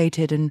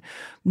educated and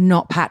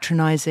not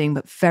patronizing,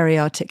 but very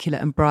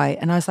articulate and bright.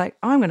 And I was like,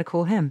 I'm going to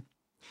call him.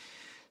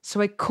 So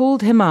I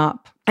called him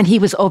up, and he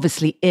was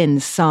obviously in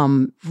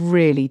some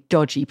really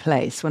dodgy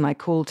place when I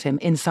called him,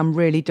 in some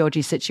really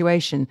dodgy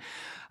situation.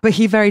 But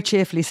he very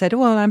cheerfully said,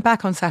 well, I'm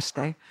back on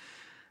Saturday.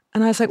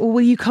 And I was like, well,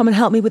 will you come and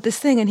help me with this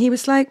thing? And he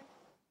was like,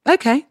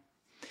 okay.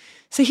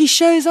 So he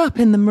shows up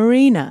in the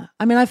marina.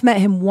 I mean, I've met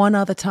him one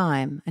other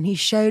time, and he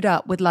showed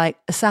up with like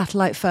a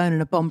satellite phone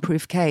and a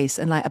bomb-proof case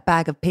and like a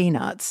bag of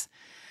peanuts.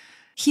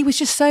 He was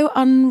just so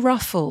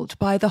unruffled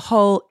by the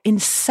whole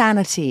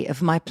insanity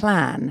of my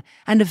plan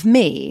and of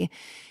me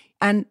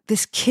and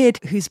this kid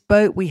whose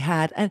boat we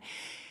had. And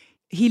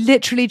he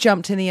literally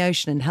jumped in the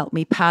ocean and helped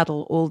me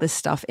paddle all this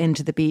stuff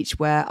into the beach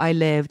where I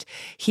lived.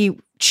 He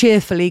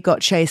cheerfully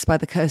got chased by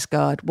the Coast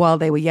Guard while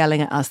they were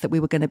yelling at us that we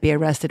were going to be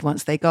arrested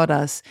once they got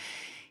us.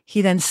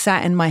 He then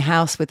sat in my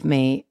house with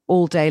me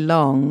all day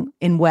long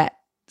in wet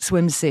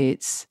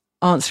swimsuits,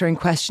 answering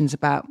questions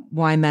about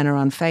why men are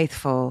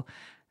unfaithful,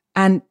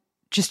 and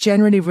just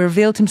generally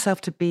revealed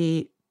himself to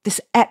be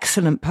this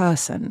excellent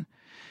person.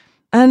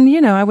 And,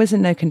 I was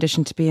in no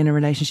condition to be in a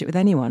relationship with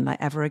anyone, like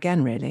ever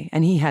again, really.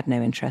 And he had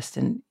no interest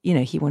in,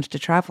 he wanted to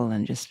travel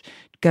and just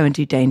go and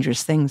do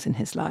dangerous things in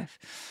his life.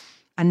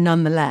 And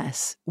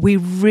nonetheless, we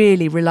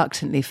really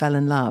reluctantly fell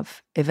in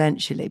love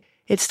eventually.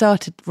 It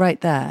started right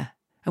there.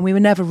 And we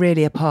were never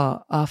really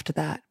apart after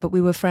that, but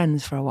we were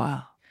friends for a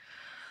while.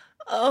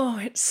 Oh,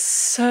 it's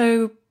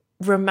so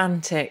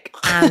romantic.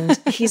 And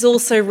he's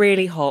also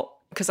really hot,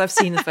 because I've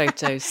seen the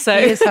photos. So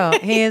He is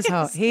hot. He is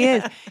hot. He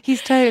is.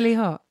 He's totally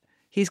hot.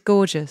 He's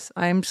gorgeous.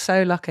 I am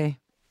so lucky.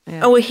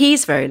 Yeah. Oh, well,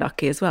 he's very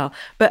lucky as well.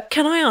 But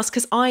can I ask,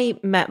 because I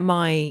met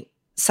my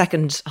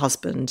second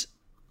husband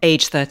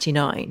age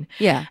 39.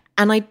 Yeah.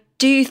 And I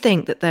do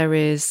think that there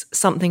is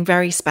something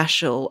very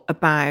special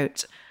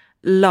about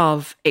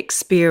love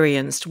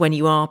experienced when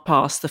you are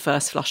past the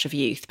first flush of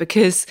youth,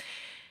 because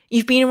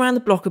you've been around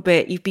the block a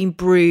bit, you've been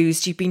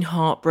bruised, you've been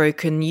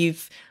heartbroken,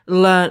 you've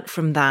learnt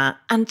from that.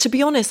 And to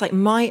be honest, like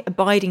my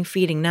abiding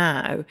feeling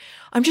now,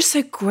 I'm just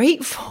so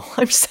grateful.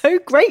 I'm so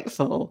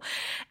grateful.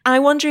 And I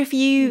wonder if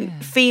you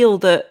feel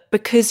that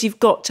because you've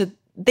got to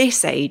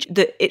this age,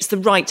 that it's the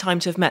right time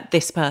to have met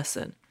this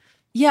person.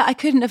 Yeah, I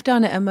couldn't have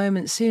done it a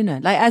moment sooner.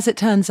 Like, as it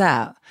turns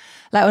out,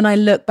 like when I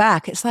look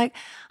back, it's like,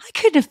 I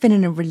couldn't have been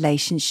in a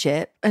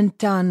relationship and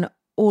done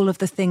all of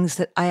the things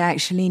that I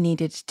actually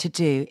needed to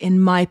do in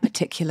my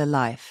particular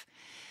life.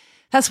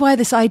 That's why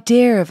this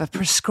idea of a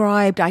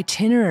prescribed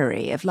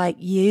itinerary of like,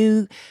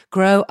 you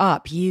grow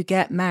up, you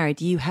get married,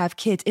 you have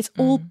kids, it's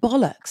all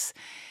bollocks.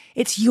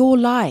 It's your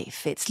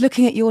life. It's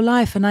looking at your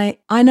life. And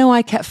I know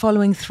I kept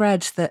following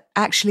threads that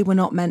actually were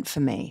not meant for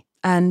me.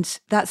 And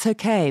that's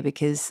okay,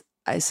 because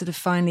I sort of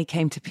finally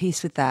came to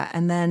peace with that.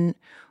 And then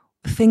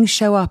things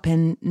show up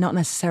in not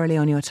necessarily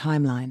on your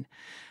timeline.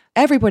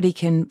 Everybody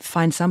can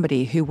find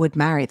somebody who would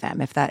marry them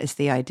if that is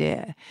the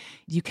idea.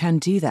 You can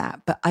do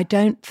that, but I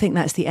don't think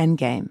that's the end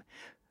game.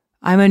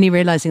 I'm only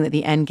realizing that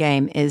the end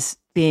game is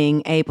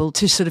being able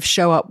to sort of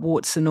show up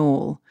warts and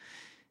all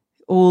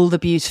the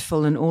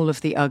beautiful and all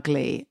of the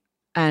ugly,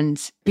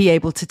 and be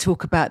able to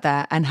talk about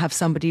that and have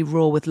somebody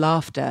roar with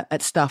laughter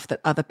at stuff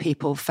that other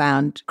people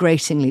found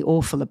gratingly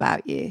awful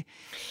about you.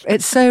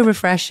 It's so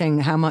refreshing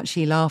how much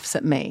he laughs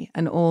at me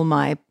and all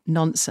my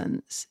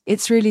nonsense.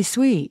 It's really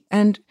sweet.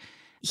 And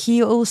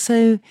he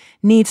also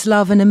needs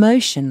love and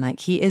emotion. Like,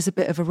 he is a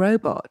bit of a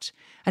robot.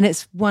 And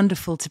it's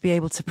wonderful to be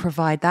able to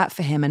provide that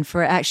for him and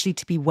for it actually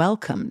to be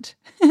welcomed.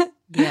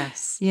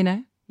 Yes. You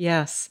know?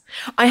 Yes.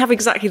 I have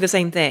exactly the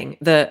same thing,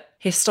 that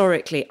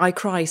historically I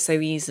cry so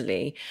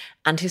easily,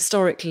 and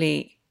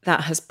historically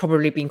that has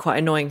probably been quite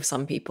annoying for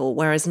some people,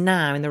 whereas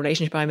now in the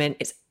relationship I'm in,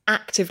 it's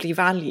actively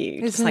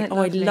valued. It's like, oh,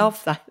 I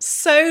love that. It's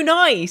so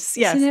nice.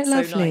 Yes. Isn't it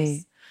lovely? So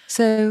nice.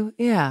 So,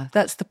 yeah,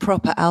 that's the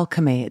proper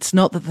alchemy. It's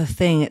not that the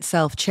thing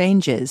itself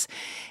changes.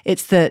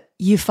 It's that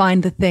you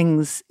find the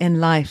things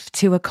in life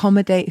to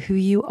accommodate who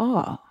you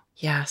are.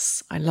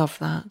 Yes, I love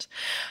that.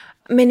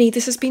 Minnie,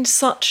 this has been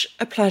such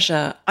a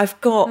pleasure. I've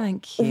got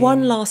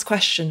one last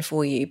question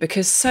for you,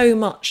 because so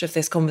much of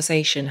this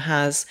conversation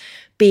has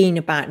been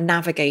about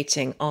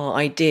navigating our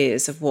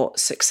ideas of what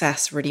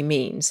success really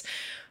means.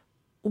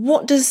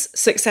 What does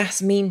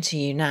success mean to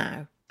you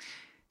now?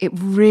 It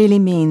really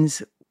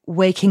means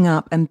waking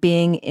up and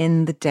being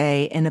in the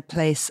day in a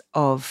place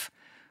of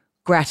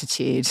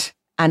gratitude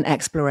and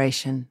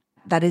exploration.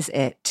 That is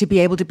it. To be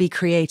able to be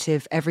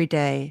creative every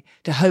day,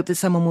 to hope that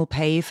someone will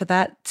pay you for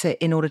that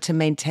in order to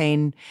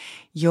maintain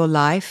your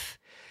life.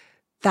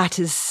 That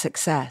is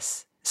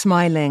success.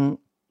 Smiling,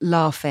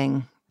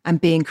 laughing,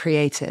 and being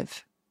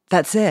creative.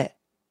 That's it.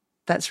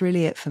 That's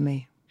really it for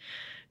me.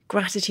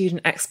 Gratitude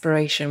and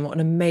exploration. What an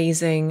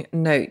amazing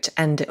note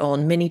to end it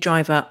on. Minnie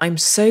Driver, I'm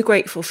so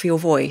grateful for your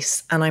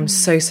voice, and I'm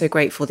so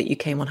grateful that you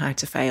came on How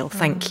to Fail.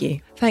 Thank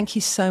you. Thank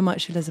you so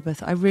much,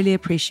 Elizabeth. I really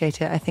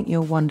appreciate it. I think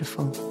you're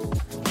wonderful.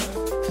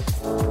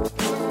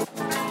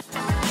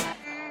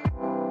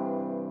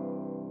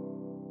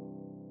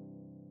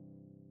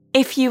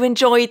 If you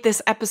enjoyed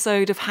this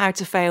episode of How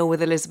to Fail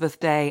with Elizabeth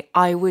Day,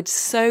 I would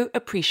so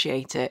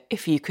appreciate it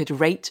if you could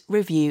rate,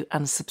 review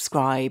and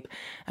subscribe.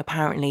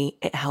 Apparently,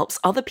 it helps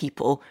other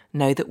people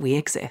know that we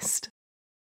exist.